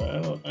watch it, but I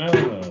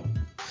don't know.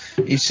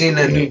 You seen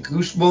that new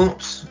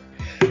Goosebumps?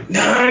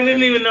 No, I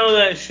didn't even know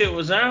that shit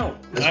was out.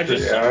 I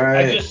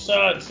just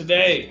saw it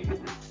today.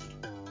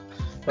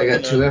 They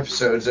got 2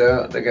 episodes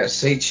out. They got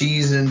Say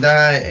Cheese and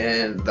Die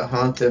and The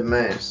Haunted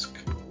Mask.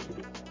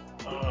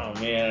 Oh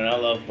man, I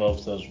love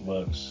both those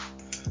books.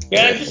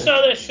 Yeah, I just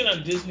saw that shit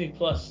on Disney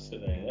Plus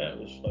today. That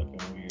was fucking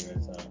weird.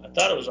 I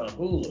thought it was on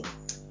Hulu.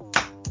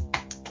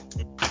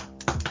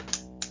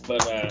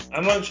 But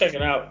I'm gonna check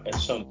it out at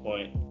some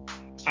point.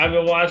 I've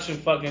been watching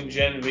fucking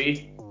Gen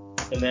V,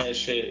 and that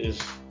shit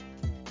is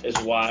as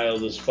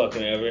wild as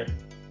fucking ever.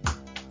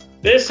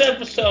 This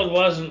episode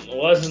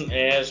wasn't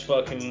as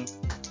fucking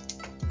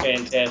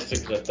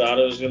fantastic as I thought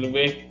it was gonna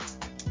be,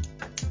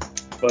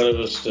 but it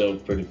was still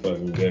pretty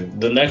fucking good.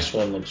 The next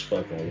one looks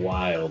fucking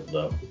wild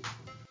though.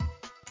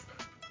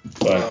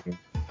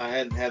 I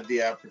hadn't had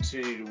the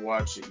opportunity to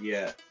watch it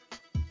yet.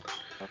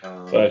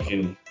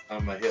 Fucking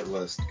on my hit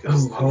list.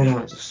 Oh, hold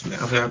on, just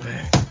now got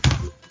back.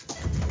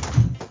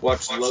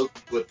 Watched Loki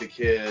with the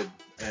kid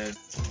and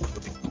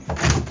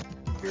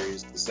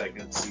the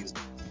second season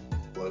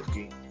of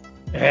Loki.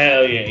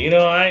 Hell yeah! You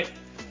know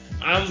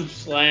I'm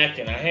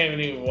slacking. I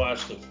haven't even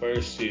watched the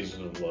first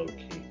season of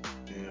Loki.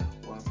 Yeah,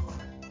 well.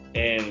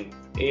 And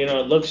you know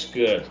it looks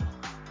good.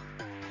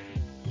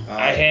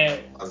 I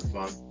had a lot of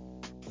fun.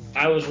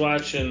 I was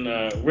watching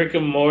Rick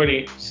and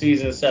Morty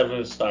season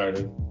 7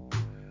 started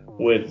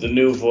with the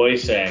new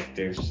voice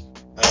actors.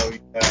 Oh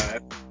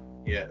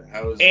yeah.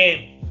 How was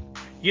it?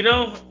 You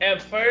know, at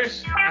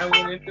first I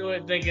went into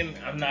it thinking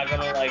I'm not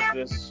gonna like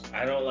this.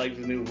 I don't like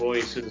the new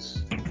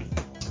voices.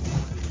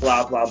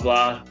 Blah blah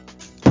blah.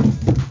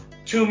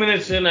 2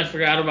 minutes in, I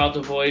forgot about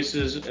the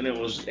voices, and it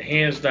was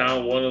hands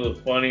down one of the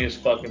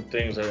funniest fucking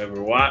things I've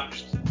ever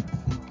watched.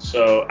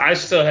 So I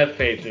still have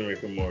faith in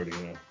Rick and Morty.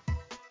 You know?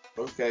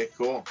 Okay,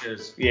 cool.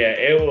 Yeah,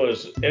 it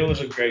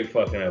was a great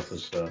fucking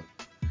episode.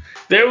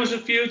 There was a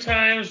few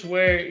times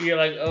where you're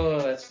like, oh,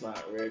 that's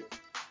not Rick.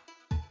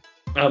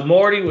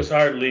 Morty was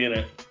hardly in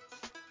it,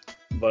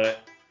 but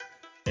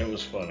it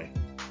was funny.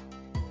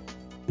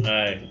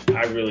 I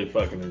really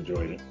fucking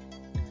enjoyed it.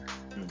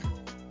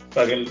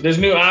 Fucking, there's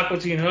new Aqua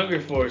Teen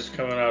Hunger Force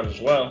coming out as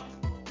well.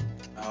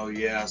 Oh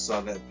yeah, I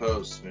saw that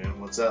post, man.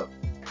 What's up?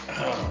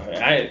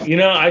 I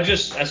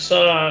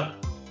saw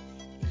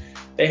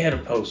they had a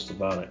post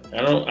about it.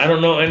 I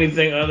don't know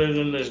anything other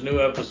than there's new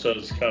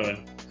episodes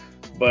coming.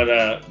 But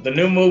the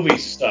new movie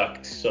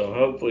sucked, so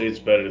hopefully it's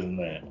better than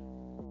that.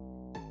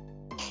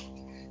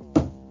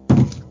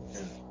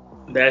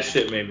 That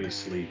shit made me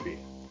sleepy.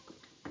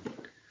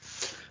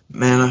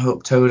 Man, I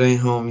hope Toad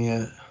ain't home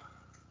yet.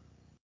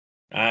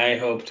 I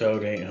hope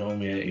Toad ain't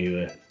home yet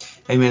either.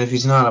 Hey man, if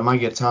he's not, I might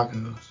get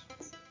tacos.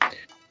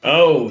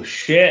 Oh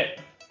shit.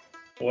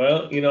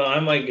 Well, you know, I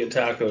might get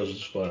tacos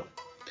as well.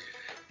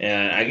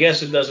 And I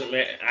guess it doesn't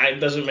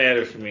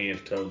matter for me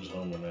if Toad's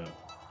home or not.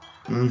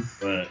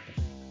 But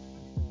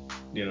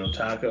you know,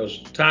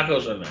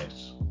 tacos are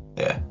nice.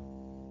 Yeah.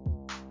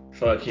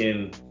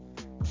 Fucking.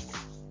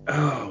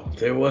 Oh,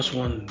 there was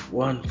one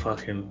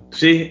fucking.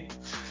 See,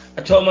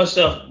 I told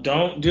myself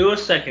don't do a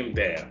second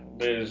dab.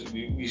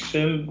 You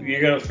shouldn't.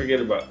 You're gonna forget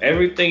about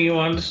everything you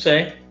wanted to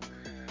say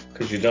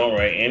because you don't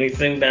write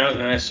anything down.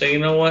 And I say, you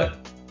know what?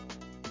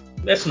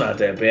 That's not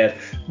that bad.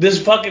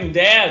 This fucking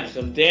dabs,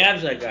 some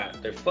dabs I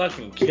got, they're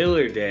fucking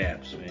killer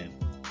dabs, man.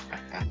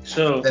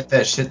 So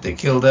that shit that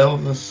killed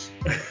Elvis.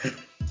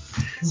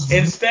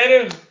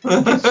 instead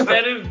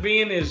of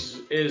being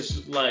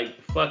as like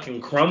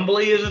fucking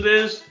crumbly as it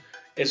is,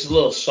 it's a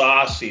little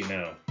saucy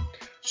now.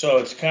 So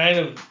it's kind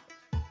of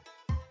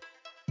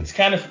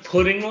kind of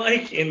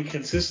pudding-like in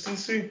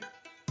consistency.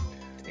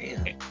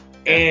 Damn.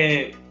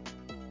 And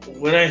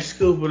when I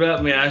scoop it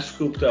up, man, I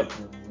scooped up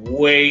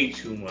way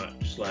too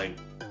much. Like,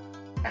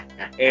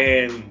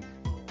 and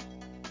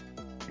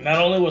not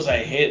only was I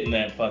hitting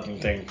that fucking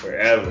thing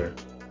forever,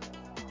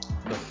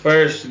 the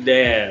first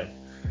dab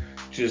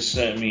just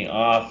sent me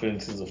off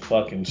into the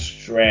fucking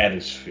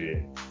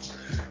stratosphere.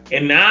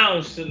 And now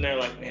I'm sitting there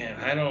like, man,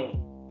 I don't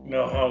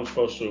know how I'm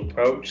supposed to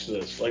approach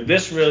this. Like,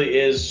 this really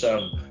is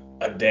some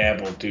a dab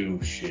will do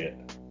shit.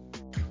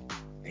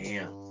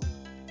 Damn.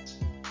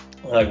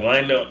 Like,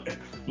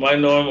 my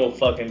normal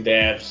fucking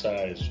dab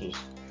size was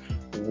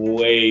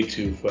way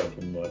too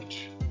fucking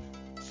much.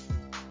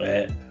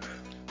 And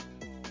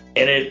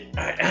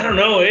I don't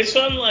know, it's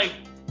unlike,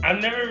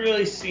 I've never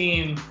really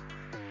seen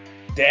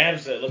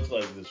dabs that look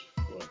like this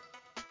before.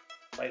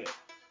 Like,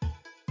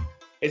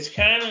 it's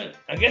kind of,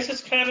 I guess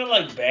it's kind of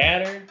like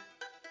batter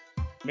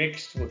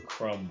mixed with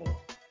crumble.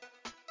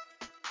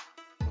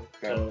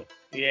 Okay. So,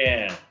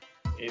 yeah,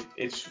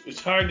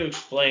 it's hard to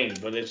explain,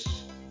 but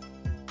it's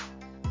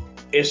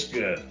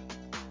good.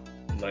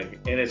 Like,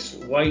 and it's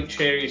white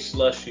cherry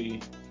slushy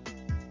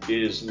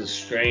is the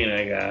strain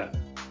I got,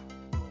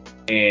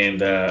 and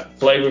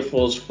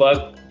flavorful as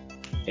fuck,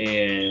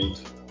 and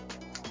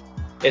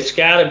it's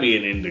got to be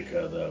an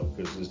indica though,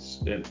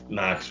 because it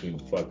knocks me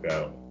the fuck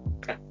out.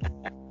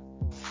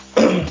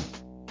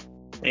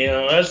 You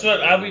know, that's what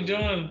I'll be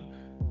doing.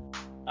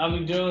 I'll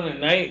be doing at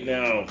night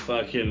now,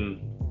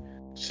 fucking.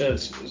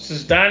 Since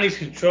Donnie's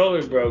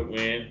controller broke,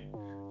 man,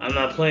 I'm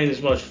not playing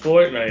as much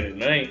Fortnite at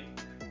night.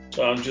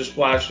 So I'm just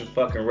watching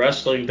fucking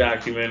wrestling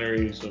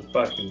documentaries and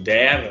fucking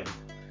dabbing.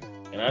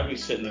 And I'll be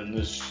sitting in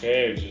this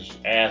chair just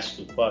ass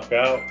the fuck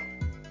out.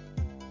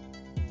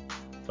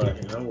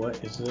 Fucking, oh,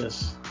 what is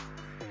this?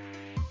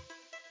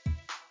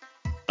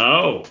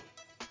 Oh.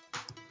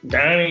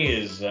 Donnie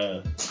is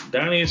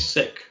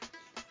sick.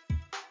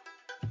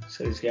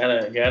 So he's got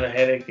a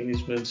headache and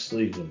he's been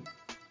sleeping.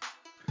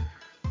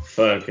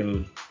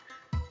 Fucking,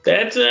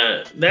 that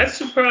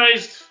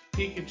surprised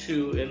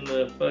Pikachu in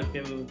the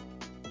fucking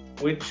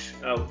witch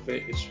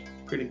outfit is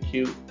pretty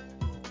cute.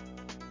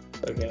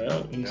 Fucking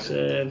out, he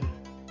said.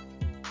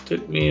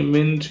 Took me a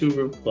minute to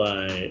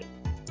reply.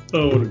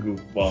 Oh, what a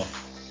goofball.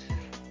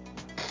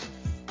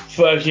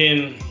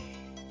 Fucking,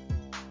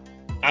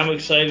 I'm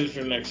excited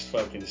for next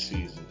fucking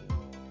season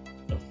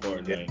of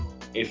Fortnite. Yeah.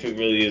 If it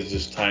really is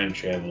this time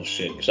travel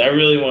shit. Because I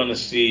really want to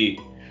see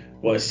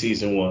what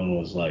season 1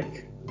 was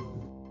like.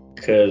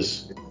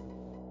 Because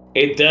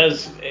it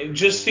does,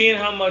 just seeing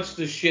how much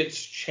the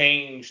shit's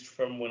changed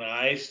from when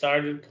I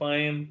started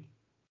playing.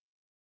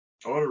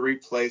 I want to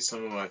replay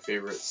some of my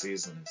favorite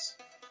seasons.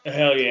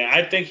 Hell yeah.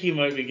 I think he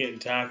might be getting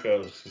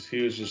tacos because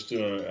he was just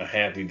doing a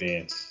happy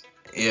dance.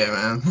 Yeah,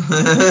 man.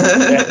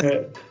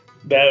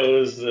 That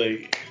was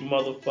the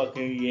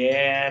motherfucking,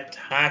 yeah,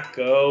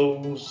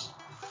 tacos.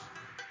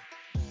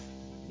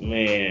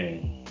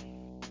 Man,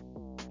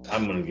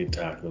 I'm going to get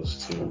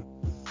tacos too.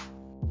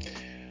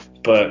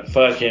 But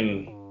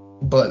fucking...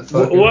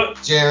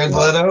 what? Jared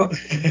Leto?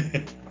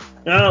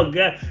 Oh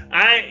god,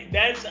 I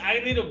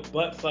need a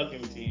butt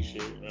fucking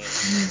t-shirt.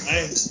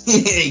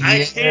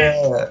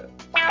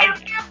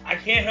 I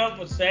can't help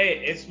but say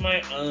it. It's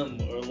my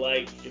or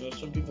like, you know,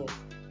 some people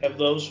have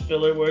those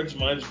filler words.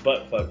 Mine's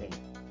butt fucking.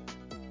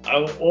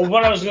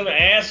 What I was gonna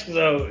ask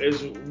though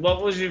is,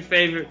 what was your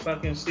favorite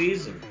fucking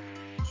season?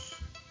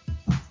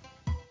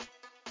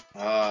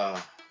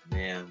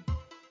 Man,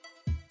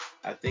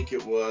 I think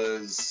it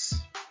was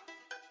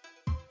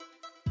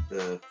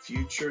the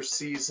future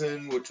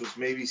season, which was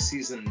maybe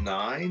season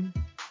 9.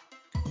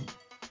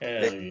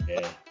 Hell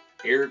yeah.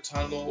 Air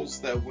tunnels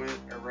that went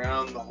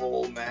around the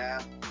whole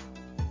map.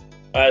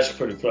 That's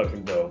pretty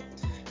fucking dope.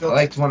 I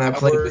liked when I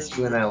played with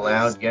you and that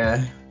loud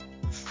guy.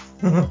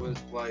 It was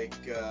like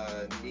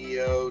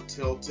Neo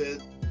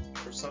tilted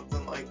or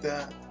something like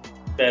that.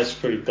 That's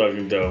pretty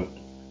fucking dope.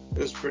 It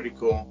was pretty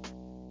cool.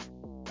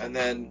 And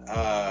then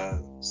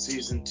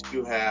season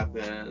 2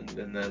 happened,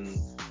 and then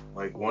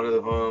like one of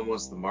them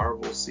was the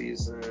Marvel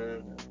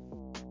season.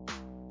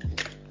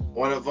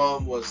 One of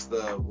them was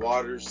the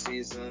water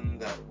season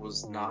that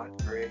was not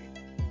great.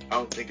 I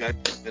don't think I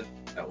finished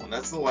that one.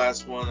 That's the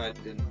last one I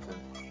didn't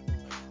finish.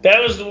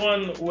 That was the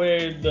one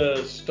where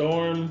the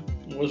storm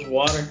was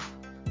water,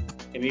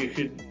 and you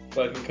could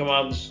fucking come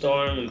out of the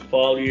storm and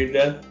fall to your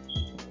death.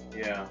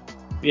 Yeah.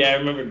 Yeah, I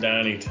remember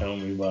Donnie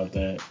telling me about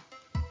that.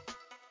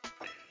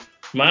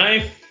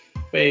 My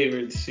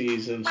favorite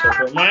season so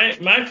far.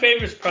 My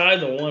favorite's probably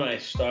the one I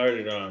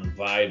started on,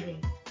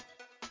 Vibing.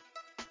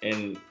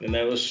 And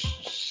that was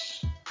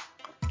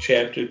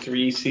chapter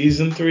 3,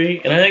 season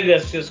 3. And I think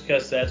that's just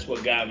because that's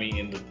what got me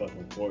into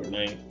fucking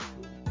Fortnite.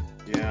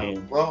 Yeah.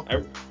 And well,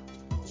 I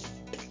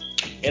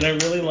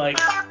really like,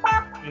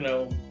 you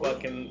know,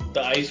 fucking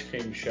the ice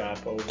cream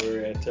shop over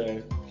at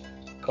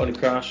Coney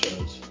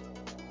Crossroads.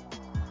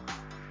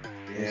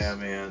 Yeah,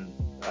 man.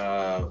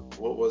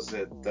 What was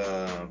it?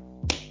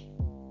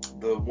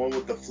 The one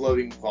with the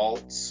floating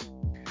vaults.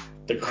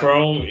 The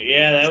Chrome,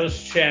 yeah, that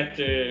was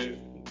chapter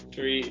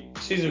 3,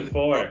 season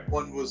 4.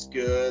 One was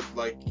good.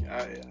 Like,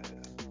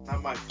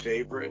 not my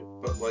favorite,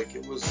 but like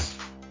it was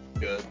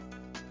good.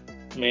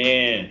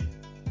 Man,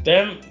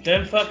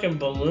 them fucking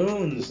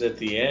balloons at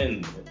the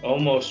end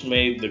almost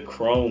made the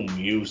chrome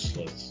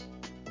useless.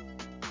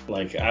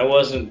 Like, I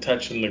wasn't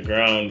touching the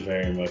ground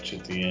very much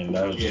at the end.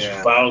 I was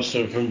just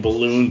bouncing from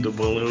balloon to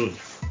balloon.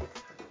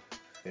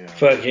 Yeah.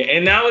 Fuck it.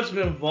 And now it's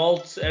been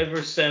vaults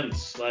ever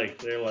since. Like,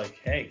 they're like,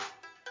 hey,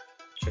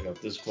 check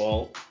out this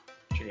vault.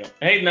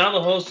 Hey, now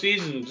the whole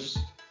season just...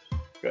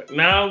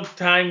 Now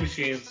time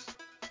machines.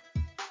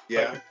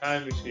 Yeah. Fucking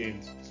time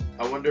machines.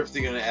 I wonder if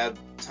they're going to add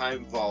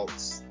time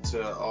vaults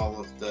to all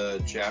of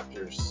the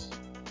chapters.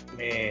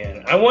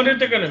 Man, I wonder if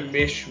they're going to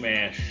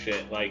mishmash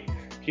shit. Like,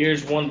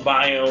 here's one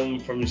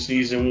biome from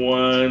season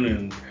 1,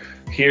 and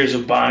here's a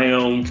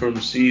biome from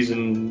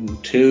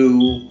season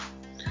 2.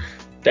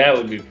 That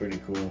would be pretty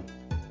cool.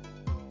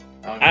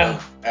 I don't know.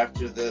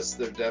 After this,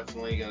 they're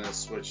definitely going to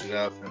switch it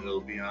up, and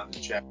it'll be on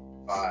to chapter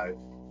 5.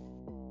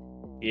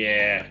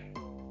 Yeah.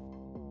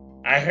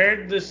 I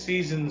heard this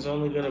season's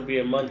only going to be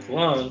a month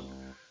long,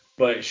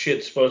 but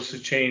shit's supposed to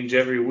change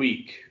every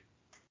week.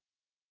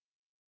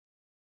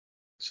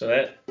 So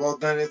that... Well,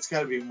 then it's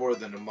got to be more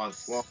than a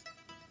month long.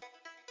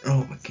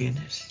 Oh my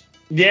goodness.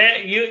 Yeah,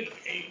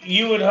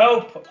 you would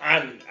hope. I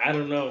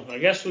don't know. I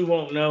guess we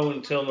won't know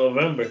until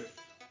November.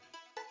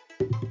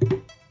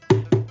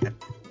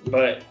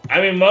 But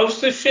I mean, most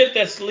of the shit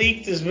that's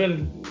leaked has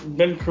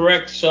been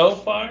correct so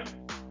far.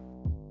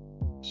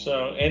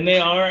 So, and they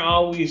are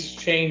always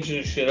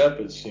changing shit up.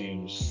 It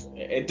seems.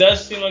 It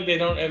does seem like they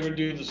don't ever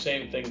do the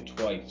same thing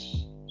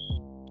twice.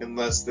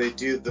 Unless they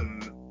do the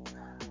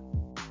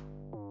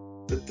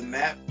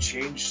map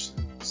changed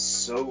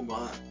so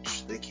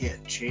much. They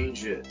can't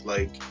change it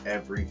like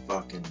every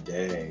fucking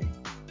day.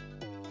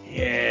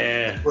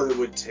 Yeah. What it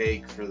would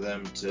take for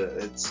them to...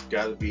 It's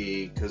got to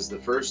be... Because the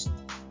first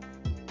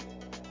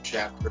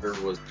chapter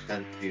was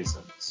 10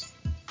 seasons.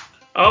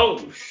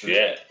 Oh,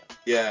 shit.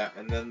 Yeah,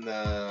 and then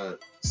the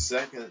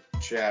second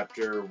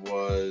chapter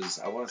was,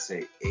 I want to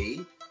say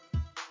 8.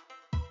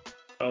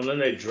 Oh, and then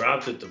they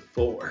dropped it to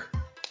 4.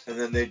 And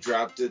then they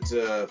dropped it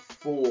to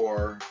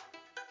 4.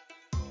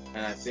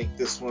 And I think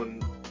this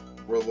one,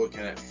 we're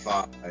looking at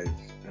 5.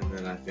 And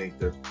then I think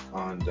they're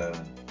on to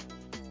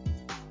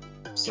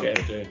something.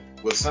 Chapter.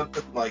 With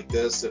something like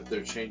this, if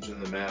they're changing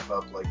the map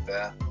up like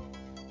that,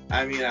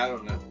 I mean, I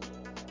don't know.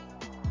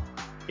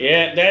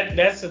 Yeah,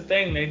 that's the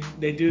thing.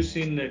 They do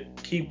seem to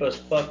keep us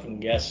fucking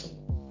guessing.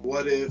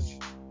 What if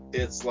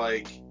it's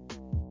like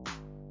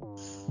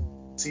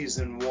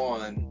season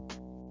 1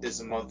 is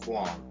a month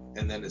long,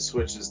 and then it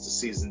switches to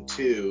season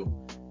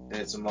 2,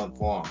 and it's a month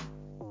long?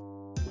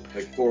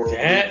 Like 4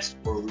 weeks,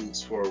 4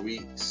 weeks, 4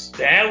 weeks.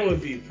 That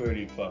would be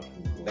pretty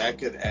fucking cool. That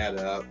could add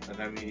up.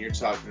 And I mean, you're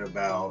talking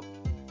about...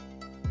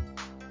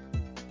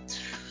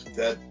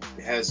 That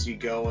has you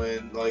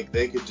going... Like,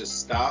 they could just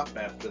stop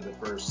after the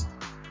first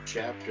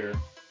chapter.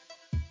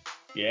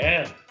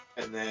 Yeah.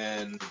 And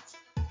then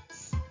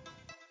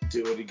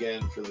do it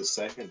again for the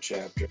second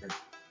chapter.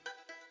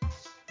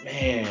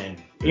 Man.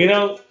 You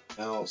know...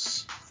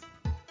 Else.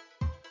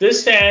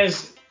 This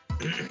has...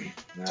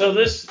 No. So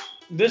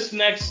this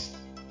next...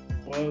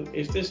 Well,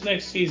 if this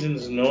next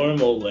season's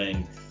normal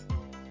length,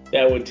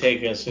 that would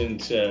take us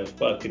into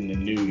fucking the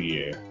new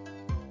year.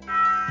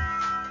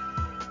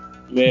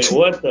 Man,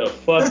 what the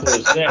fuck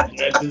was that?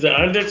 Did the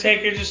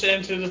Undertaker just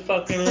enter the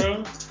fucking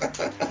room?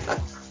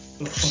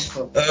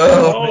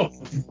 Oh,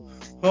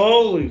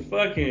 holy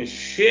fucking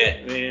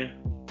shit, man!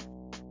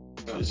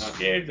 Just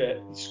scared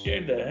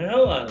the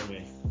hell out of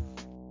me.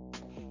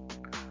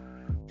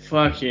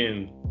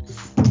 Fucking.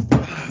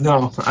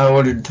 No, I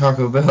ordered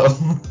Taco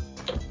Bell.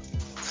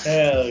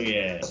 Hell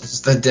yeah. It's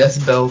the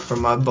death bell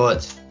from my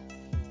butt.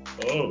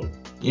 Oh.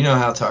 You know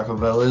how Taco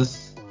Bell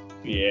is.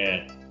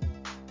 Yeah.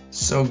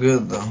 So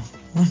good, though.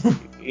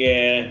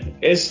 Yeah.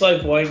 It's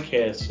like White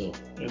Castle.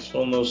 It's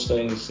one of those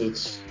things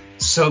that's...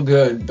 So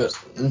good, but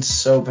it's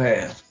so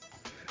bad.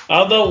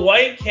 Although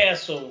White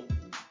Castle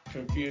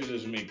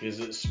confuses me because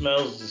it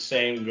smells the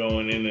same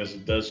going in as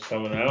it does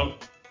coming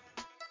out.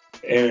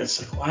 And it's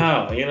like,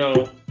 wow, you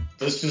know,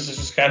 this is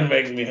just kind of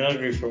making me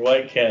hungry for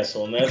White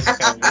Castle, and that's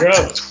kind of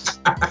gross.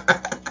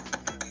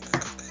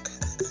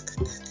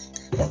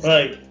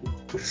 Like,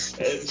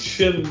 it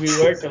shouldn't be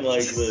working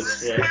like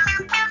this,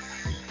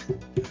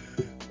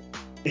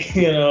 but,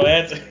 you know,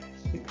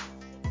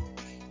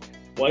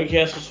 White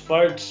Castle's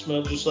farts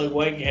smell just like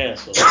White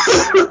Castle.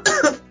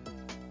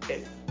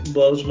 It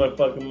blows my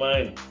fucking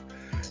mind.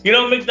 You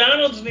know,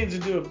 McDonald's needs to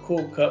do a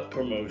cool cup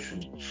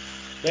promotion.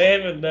 They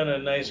haven't done a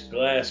nice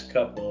glass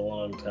cup in a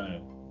long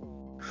time.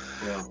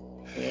 Yeah.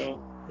 You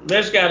know,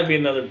 there's got to be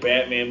another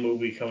Batman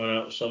movie coming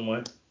out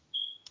somewhere.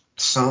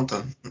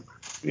 Something.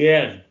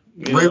 Yeah.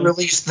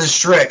 Re-release the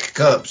Shrek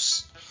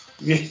cups.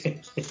 Yeah.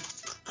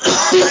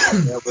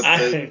 Yeah,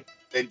 but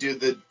they do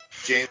the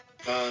James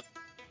Gunn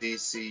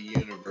DC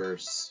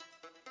universe.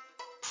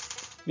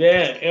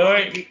 Yeah,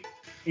 or,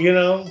 you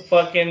know,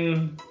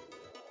 fucking...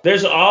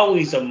 There's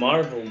always a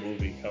Marvel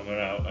movie coming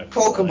out.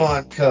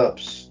 Pokemon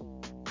cups.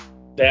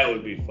 That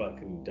would be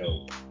fucking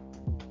dope.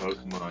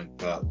 Pokemon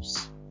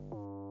cups.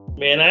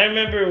 Man, I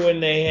remember when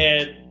they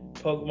had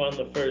Pokemon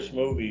the first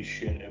movie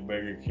shit at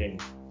Burger King.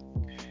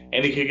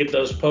 And you could get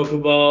those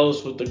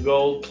Pokeballs with the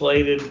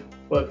gold-plated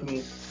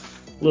fucking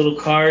little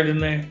card in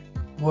there.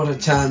 What a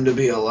time to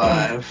be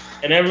alive.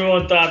 And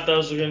everyone thought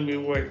those were going to be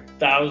worth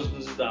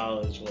thousands of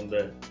dollars one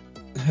day.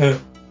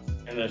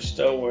 And they're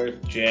still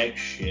worth jack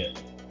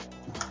shit.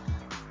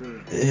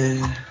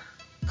 Yeah.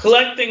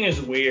 Collecting is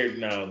weird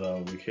now,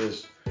 though,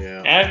 because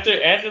Yeah.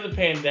 after the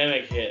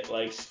pandemic hit,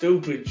 like,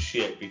 stupid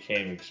shit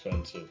became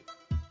expensive.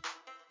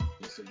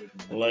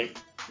 Like,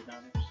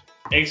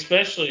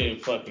 especially in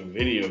fucking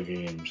video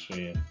games,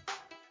 man.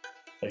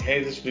 Like,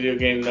 hey, this video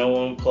game no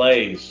one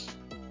plays.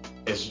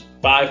 It's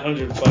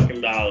 $500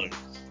 fucking dollars.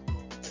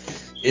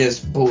 It's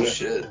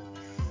bullshit.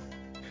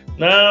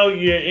 Now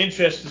your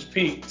interest is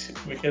peaked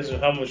because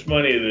of how much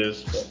money it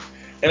is. But,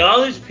 and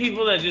all these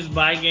people that just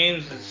buy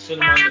games and sit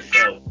them on the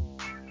shelf.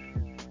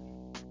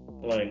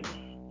 Like,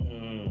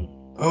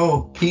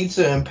 Oh,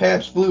 pizza and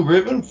Pabst Blue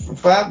Ribbon from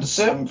 5 to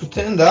 7 for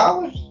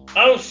 $10?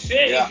 Oh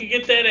shit, Yeah. You can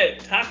get that at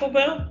Taco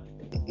Bell?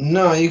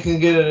 No, you can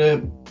get it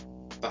at...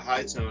 The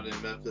High Tone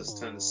in Memphis,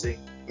 Tennessee.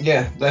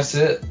 Yeah, that's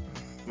it.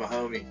 My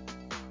homie.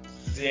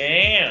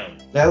 Damn.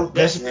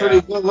 That's a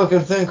pretty good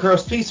looking thin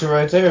crust pizza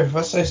right there, if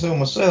I say so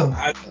myself.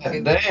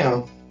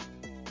 Damn.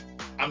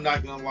 I'm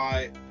not gonna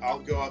lie, I'll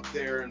go up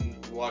there and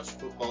watch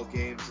football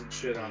games and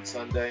shit on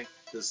Sunday,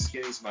 because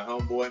Skinny's my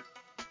homeboy.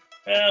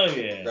 Hell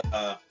yeah.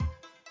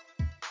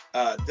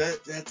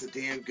 That's a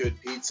damn good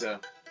pizza.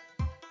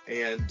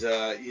 And,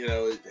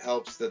 it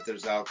helps that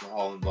there's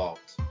alcohol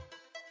involved.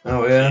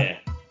 Oh, yeah?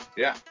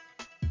 Yeah.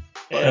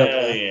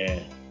 Hell yeah.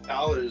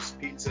 $1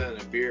 pizza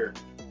and a beer.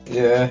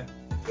 Yeah.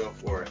 Go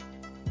for it.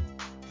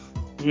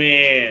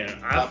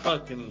 Man, I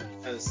fucking...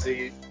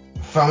 Tennessee.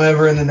 If I'm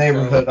ever in the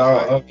neighborhood,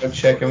 I'll go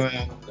check them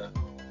out.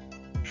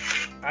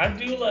 I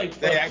do like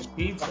fucking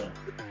pizza.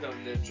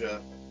 Stone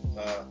Ninja,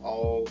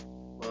 all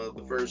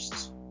the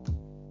first,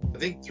 I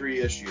think 3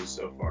 issues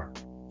so far.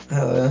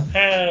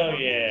 Hell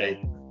yeah.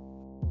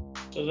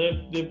 So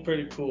they're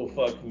pretty cool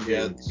fucking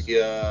dudes.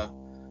 Yeah,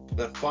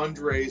 the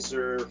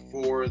fundraiser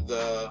for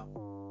the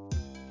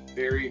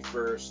very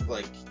first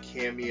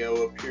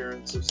cameo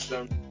appearance of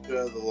Stone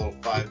Ninja, the little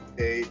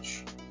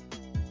 5-page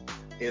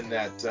in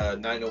that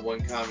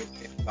 901 comic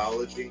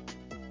anthology.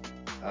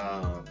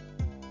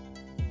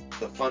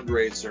 The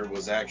fundraiser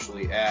was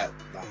actually at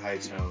the High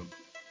Tone.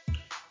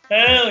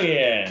 Hell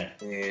yeah.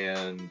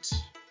 And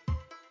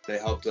they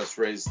helped us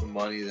raise the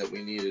money that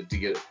we needed to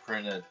get it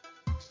printed.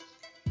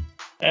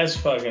 That's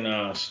fucking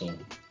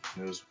awesome.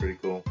 It was pretty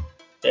cool.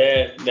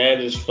 That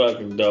is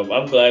fucking dope.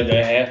 I'm glad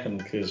that happened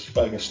because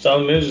fucking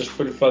Stone Ninja's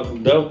pretty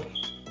fucking dope.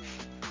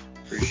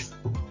 Appreciate it.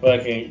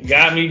 Fucking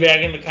got me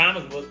back into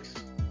comic books.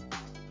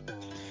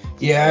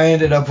 Yeah, I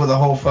ended up with a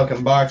whole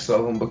fucking box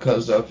of them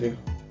because of you.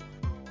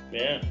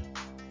 Yeah.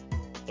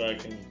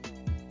 Fucking.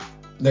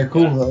 They're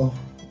cool though.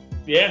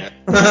 Yeah.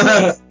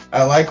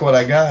 I like what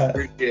I got.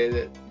 Appreciate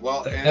it.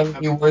 Well, They'll never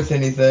be worth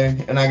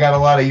anything, and I got a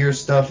lot of your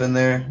stuff in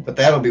there, but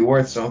that'll be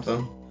worth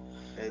something.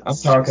 I'm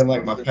talking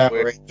like my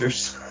Power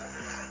Rangers.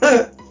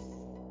 I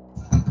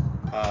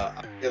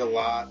get a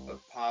lot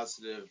of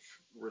positive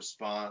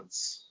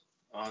response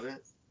on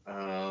it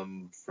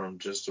from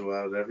just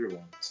about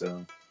everyone.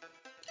 So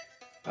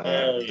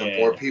the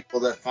more people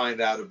that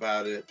find out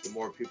about it, the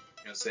more people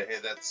are going to say, hey,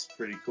 that's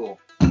pretty cool.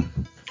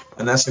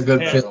 And that's a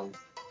good fit.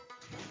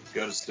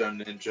 Go to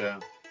Stone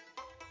Ninja,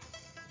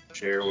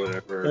 share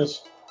whatever.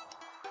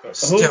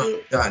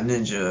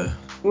 Stone.ninja.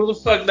 Who the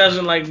fuck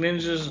doesn't like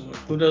ninjas?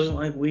 Who doesn't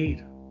like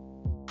weed?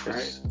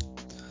 Right.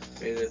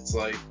 I mean, it's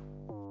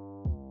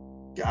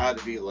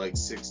gotta be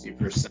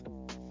 60%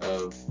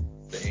 of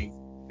the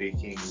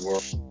English-speaking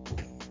world.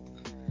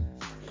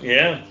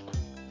 Yeah.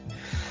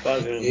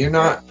 Fucking. You're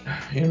not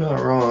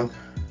wrong.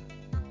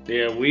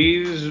 Yeah,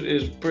 weed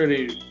is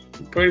pretty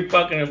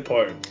fucking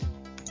important.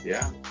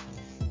 Yeah.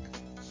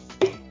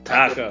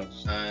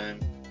 Tacos.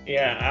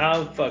 Yeah,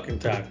 I'll fucking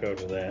taco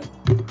to that.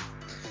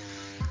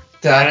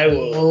 I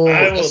will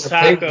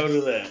taco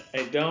to that.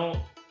 Hey,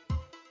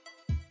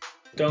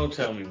 don't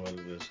tell me what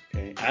it is,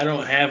 okay? I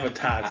don't have a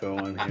taco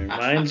on here.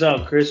 Mine's all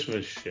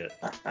Christmas shit.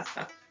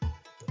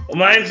 Well,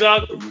 mine's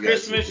all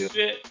Christmas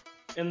shit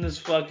in this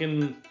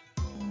fucking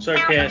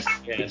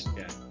sarcastic ass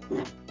guy.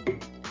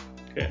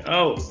 Okay.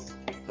 Oh.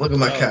 Look at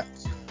my cock.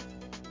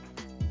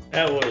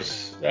 That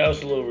was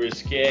a little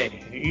risque.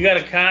 You got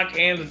a cock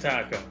and a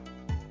taco.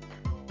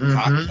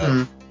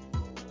 Mm-hmm.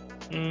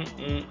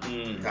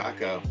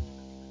 Taco.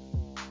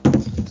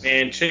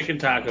 Man, chicken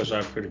tacos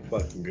are pretty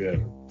fucking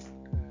good.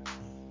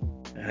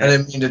 I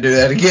didn't mean to do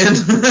that again.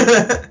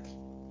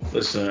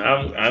 Listen,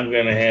 I'm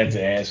gonna have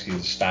to ask you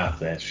to stop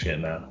that shit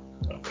now.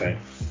 Okay?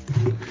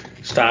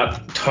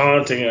 Stop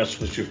taunting us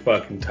with your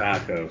fucking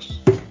tacos.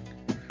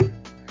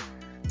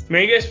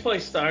 Man, you guys play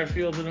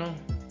Starfield at all?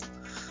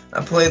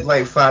 I played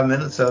 5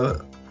 minutes of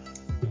it.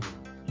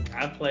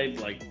 I played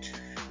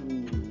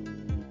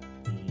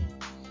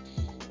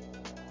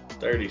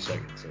 30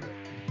 seconds of it.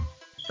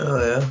 Oh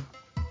yeah.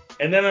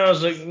 And then I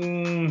was like,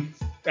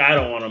 I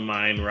don't want to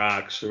mine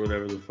rocks or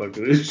whatever the fuck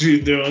it is you're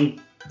doing.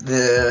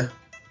 Yeah.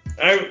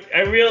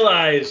 I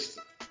realized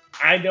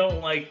I don't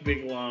like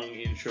big long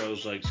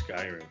intros like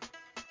Skyrim.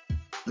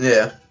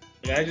 Yeah.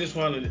 Like,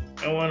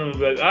 I wanted to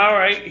be like, all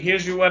right,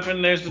 here's your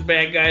weapon. There's the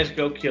bad guys.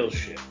 Go kill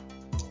shit.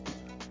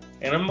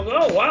 And I'm like,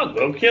 oh wow,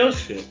 go kill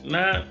shit.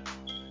 Not,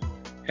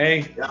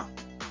 hey, Yeah.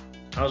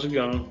 how's it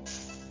going?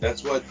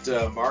 That's what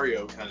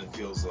Mario kind of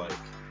feels like.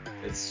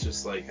 It's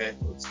just like, hey,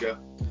 let's go.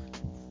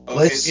 Okay,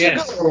 Let's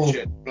go.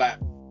 Shit, flap.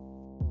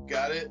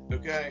 Got it?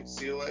 Okay,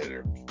 see you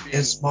later.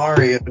 It's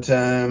Mario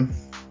time.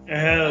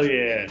 Hell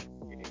yeah.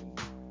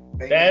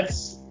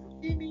 That's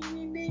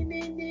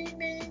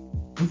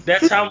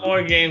how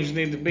more games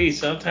need to be.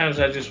 Sometimes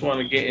I just want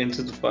to get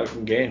into the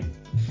fucking game.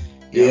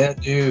 Yeah,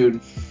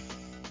 dude.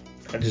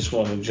 I just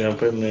want to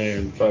jump in there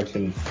and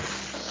fucking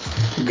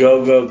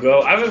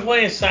go. I've been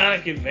playing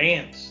Sonic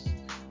Advance.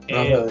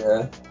 And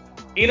Yeah.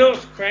 you know,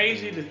 it's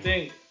crazy to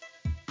think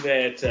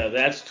that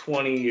that's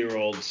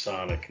 20-year-old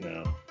Sonic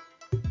now.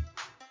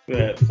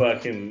 That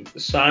fucking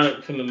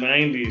Sonic from the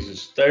 90s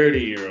is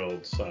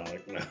 30-year-old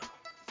Sonic now.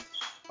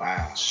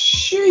 Wow.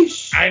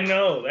 Sheesh. I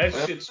know, that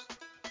shit's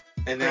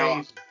and crazy.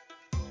 Now,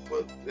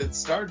 well, it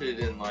started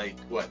in like,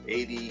 what,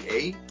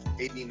 88,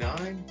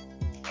 89?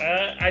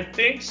 I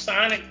think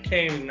Sonic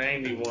came in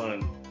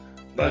 91.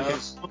 No,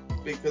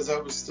 because I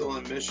was still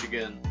in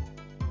Michigan,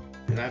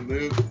 and I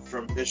moved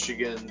from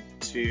Michigan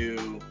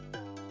to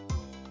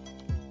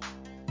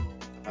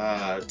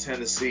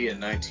Tennessee in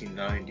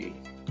 1990.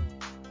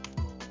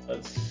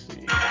 Let's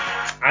see.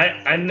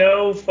 I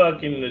know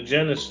fucking the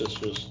Genesis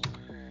was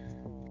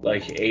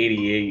like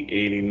 88,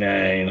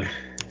 89.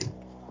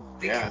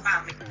 Yeah.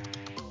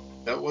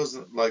 That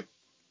wasn't like...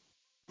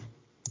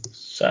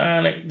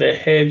 Sonic the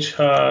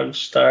Hedgehog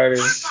started.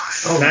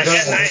 Oh, God,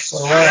 that's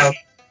so loud.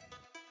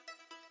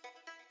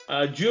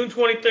 June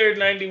 23rd,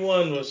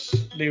 91 was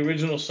the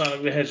original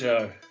Sonic the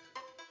Hedgehog.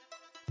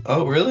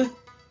 Oh, really?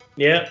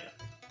 Yeah.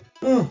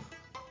 Oh.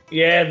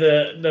 Yeah,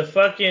 the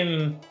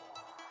fucking...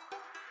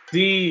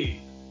 The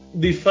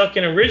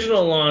fucking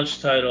original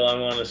launch title, I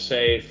want to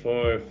say,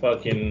 for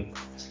fucking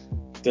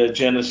the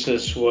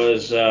Genesis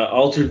was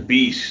Altered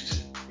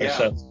Beast.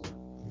 Yeah.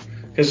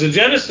 Because the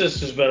Genesis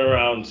has been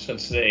around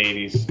since the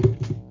 80s.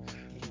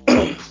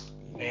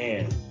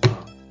 Man,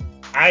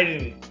 I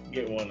didn't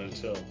get one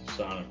until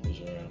Sonic was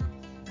around.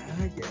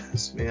 I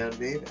guess, man.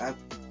 Maybe I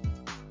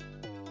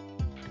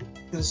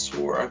could have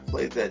swore I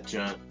played that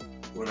junk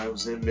when I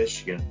was in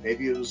Michigan.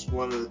 Maybe it was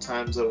one of the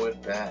times I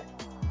went back.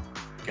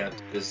 Got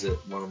to visit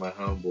one of my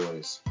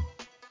homeboys.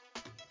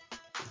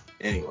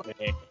 Anyway.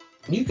 Man.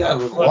 You got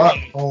a lot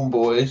of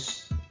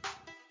homeboys.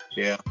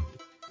 Yeah.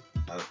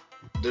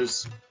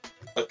 There's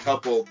a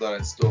couple that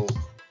I still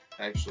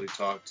actually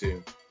talk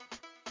to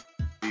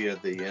via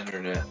the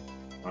internet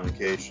on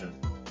occasion.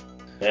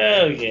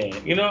 Hell yeah.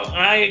 You know,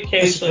 I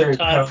occasionally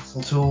talk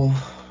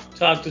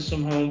to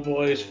some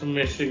homeboys from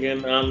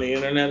Michigan on the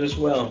internet as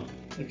well.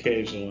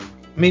 Occasionally.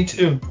 Me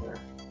too.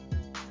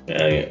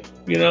 Yeah.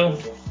 You know,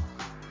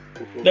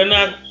 they're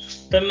not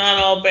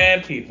all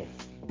bad people.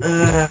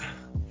 Fucking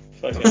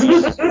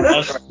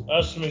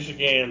us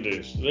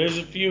Michiganders. There's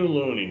a few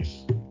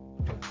loonies.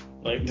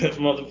 Like that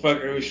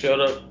motherfucker who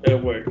showed up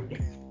at work.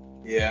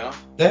 Yeah.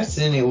 That's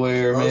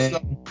anywhere, Most man.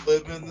 of them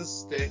live in the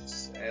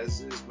sticks,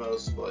 as is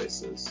most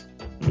places.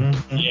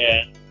 Mm-hmm.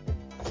 Yeah.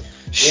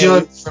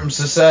 Shut from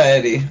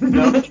society.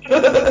 No.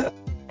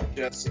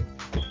 Jesse.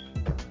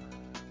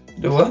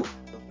 Do what?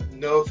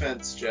 No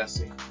offense,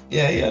 Jesse.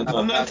 Yeah.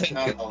 I'm not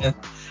taking it.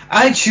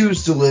 I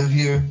choose to live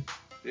here.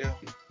 Yeah.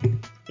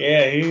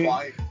 Yeah.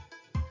 Why?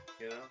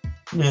 You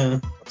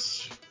know.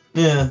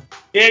 Yeah.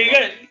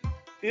 Yeah.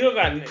 You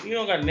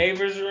don't got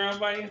neighbors around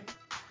by you.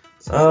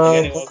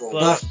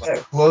 Not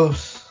that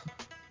close.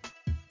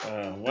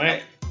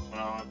 What?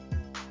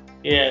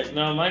 Yeah.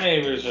 No, my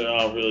neighbors are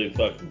all really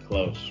fucking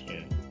close,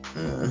 man.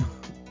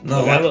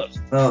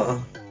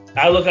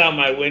 I look out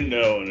my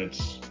window and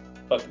it's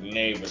fucking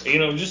neighbors. You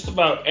know, just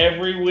about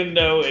every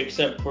window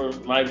except for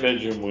my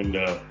bedroom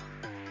window,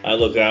 I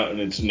look out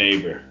and it's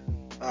neighbor.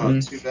 Oh,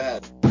 too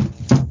bad.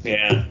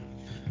 Yeah.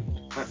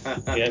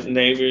 Yeah,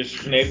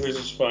 neighbors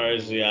as far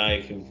as the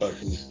eye can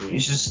fucking see. You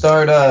should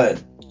start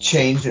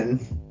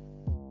changing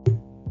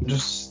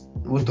just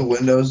with the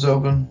windows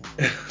open.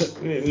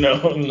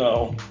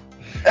 No.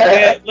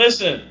 Hey,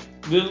 listen,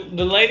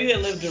 the lady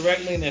that lived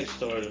directly next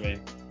door to me,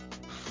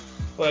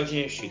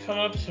 fucking, she come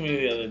up to me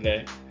the other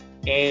day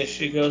and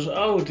she goes,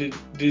 "Oh, did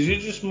you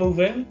just move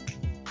in?"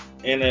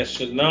 And I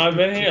said, "No, I've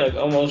been here like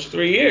almost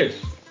 3 years."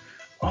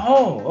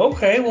 "Oh,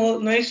 okay, well,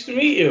 nice to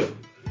meet you."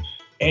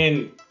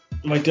 And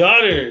my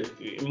daughter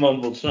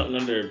mumbled something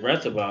under her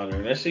breath about her.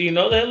 And I said, "You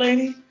know that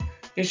lady?"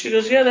 And she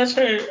goes, "Yeah, that's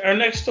our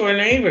next door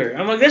neighbor."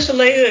 I'm like, "That's the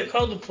lady that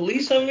called the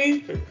police on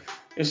me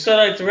and said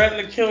I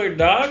threatened to kill her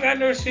dog? I've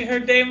never seen her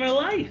day in my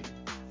life."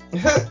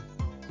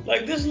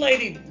 Like, this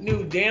lady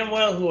knew damn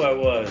well who I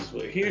was.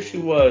 But here she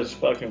was,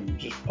 fucking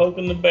just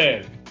poking the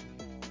bear.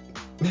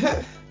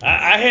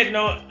 I had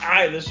no.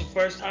 This is the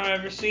first time I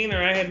ever seen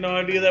her. I had no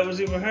idea that was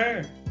even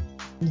her.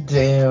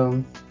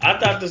 Damn. I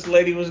thought this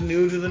lady was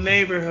new to the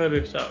neighborhood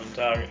or something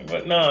talking,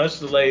 but no, it's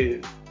the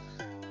lady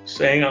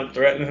saying I'm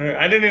threatening her.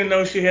 I didn't even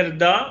know she had a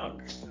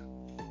dog.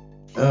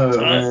 Oh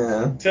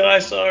man. Until I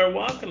saw her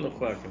walking the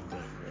fucking thing.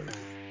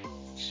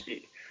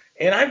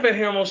 And I've been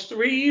here almost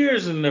 3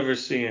 years and never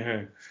seen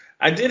her.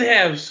 I did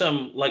have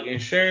some like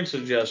insurance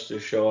adjuster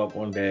show up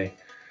one day,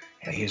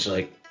 and he's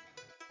like,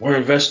 "We're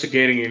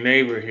investigating your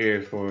neighbor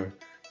here for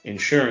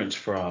insurance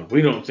fraud.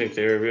 We don't think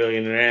they were really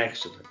in an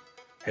accident.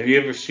 Have you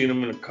ever seen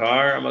them in a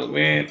car?" I'm like,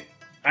 "Man,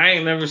 I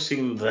ain't never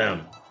seen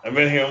them. I've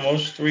been here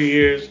almost 3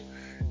 years,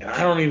 and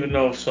I don't even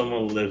know if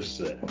someone lives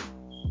there."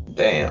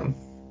 Damn.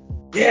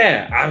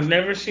 Yeah, I've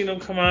never seen them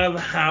come out of the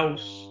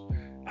house.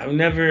 I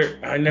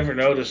never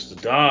noticed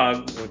the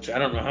dog, which I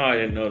don't know how I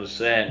didn't notice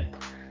that.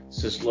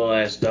 It's this little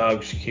ass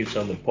dog she keeps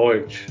on the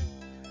porch.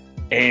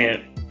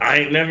 And I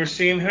ain't never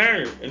seen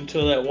her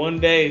until that one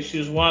day she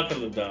was walking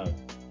the dog.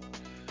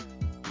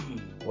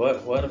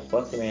 What a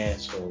fucking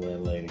asshole,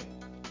 that lady.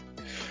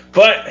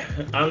 But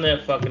on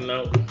that fucking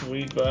note,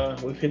 we've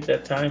hit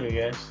that time, you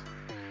guys.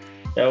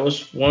 That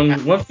was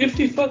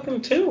 150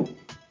 fucking 2.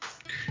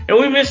 And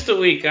we missed a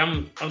week.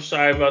 I'm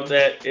sorry about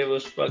that. It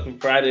was fucking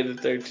Friday the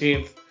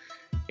 13th.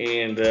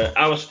 And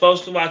I was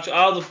supposed to watch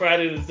all the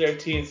Friday the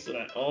 13th, and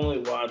I only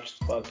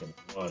watched fucking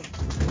one.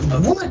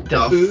 What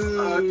the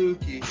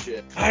Spooky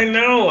shit. I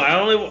know.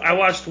 I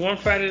watched one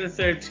Friday the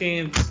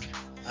 13th,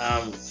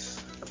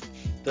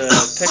 the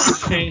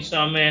Texas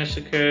Chainsaw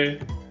Massacre,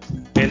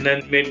 and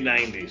then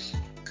mid-90s.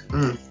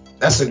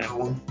 That's a good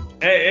one.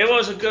 It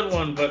was a good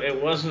one, but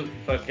it wasn't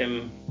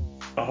fucking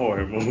a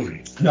horror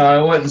movie.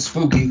 No, it wasn't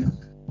spooky.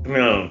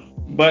 No,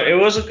 but it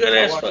was a good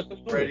ass fucking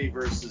movie. Freddy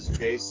versus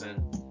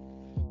Jason.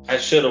 I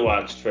should have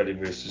watched Freddy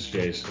vs.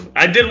 Jason.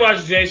 I did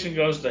watch Jason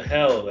Goes to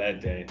Hell that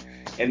day,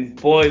 and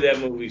boy, that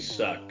movie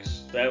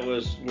sucks. That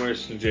was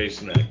worse than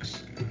Jason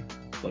X.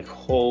 Like,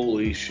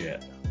 holy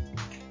shit.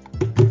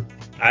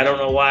 I don't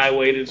know why I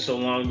waited so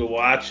long to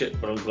watch it,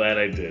 but I'm glad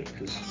I did,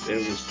 because it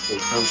was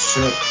cool. Oh,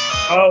 shit.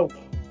 Oh!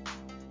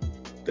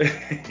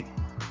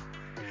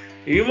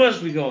 You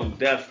must be going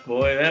deaf,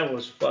 boy. That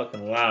was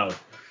fucking loud.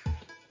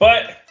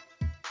 But,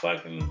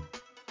 fucking.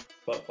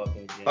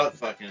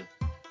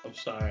 I'm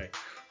sorry.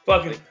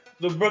 Fucking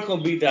the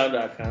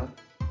BrooklynBeatdown.com.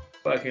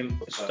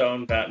 Fucking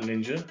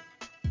Stone.Ninja.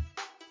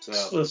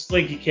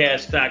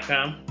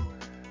 SlinkyCast.com.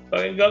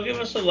 Fucking go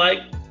give us a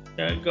like.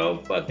 Go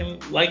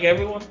fucking like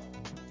everyone.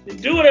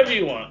 Do whatever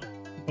you want.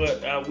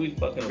 But we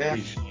fucking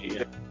appreciate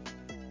you.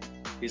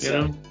 Peace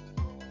out.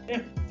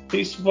 Yeah.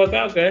 Peace the fuck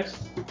out, guys.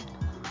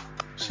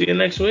 See you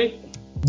next week.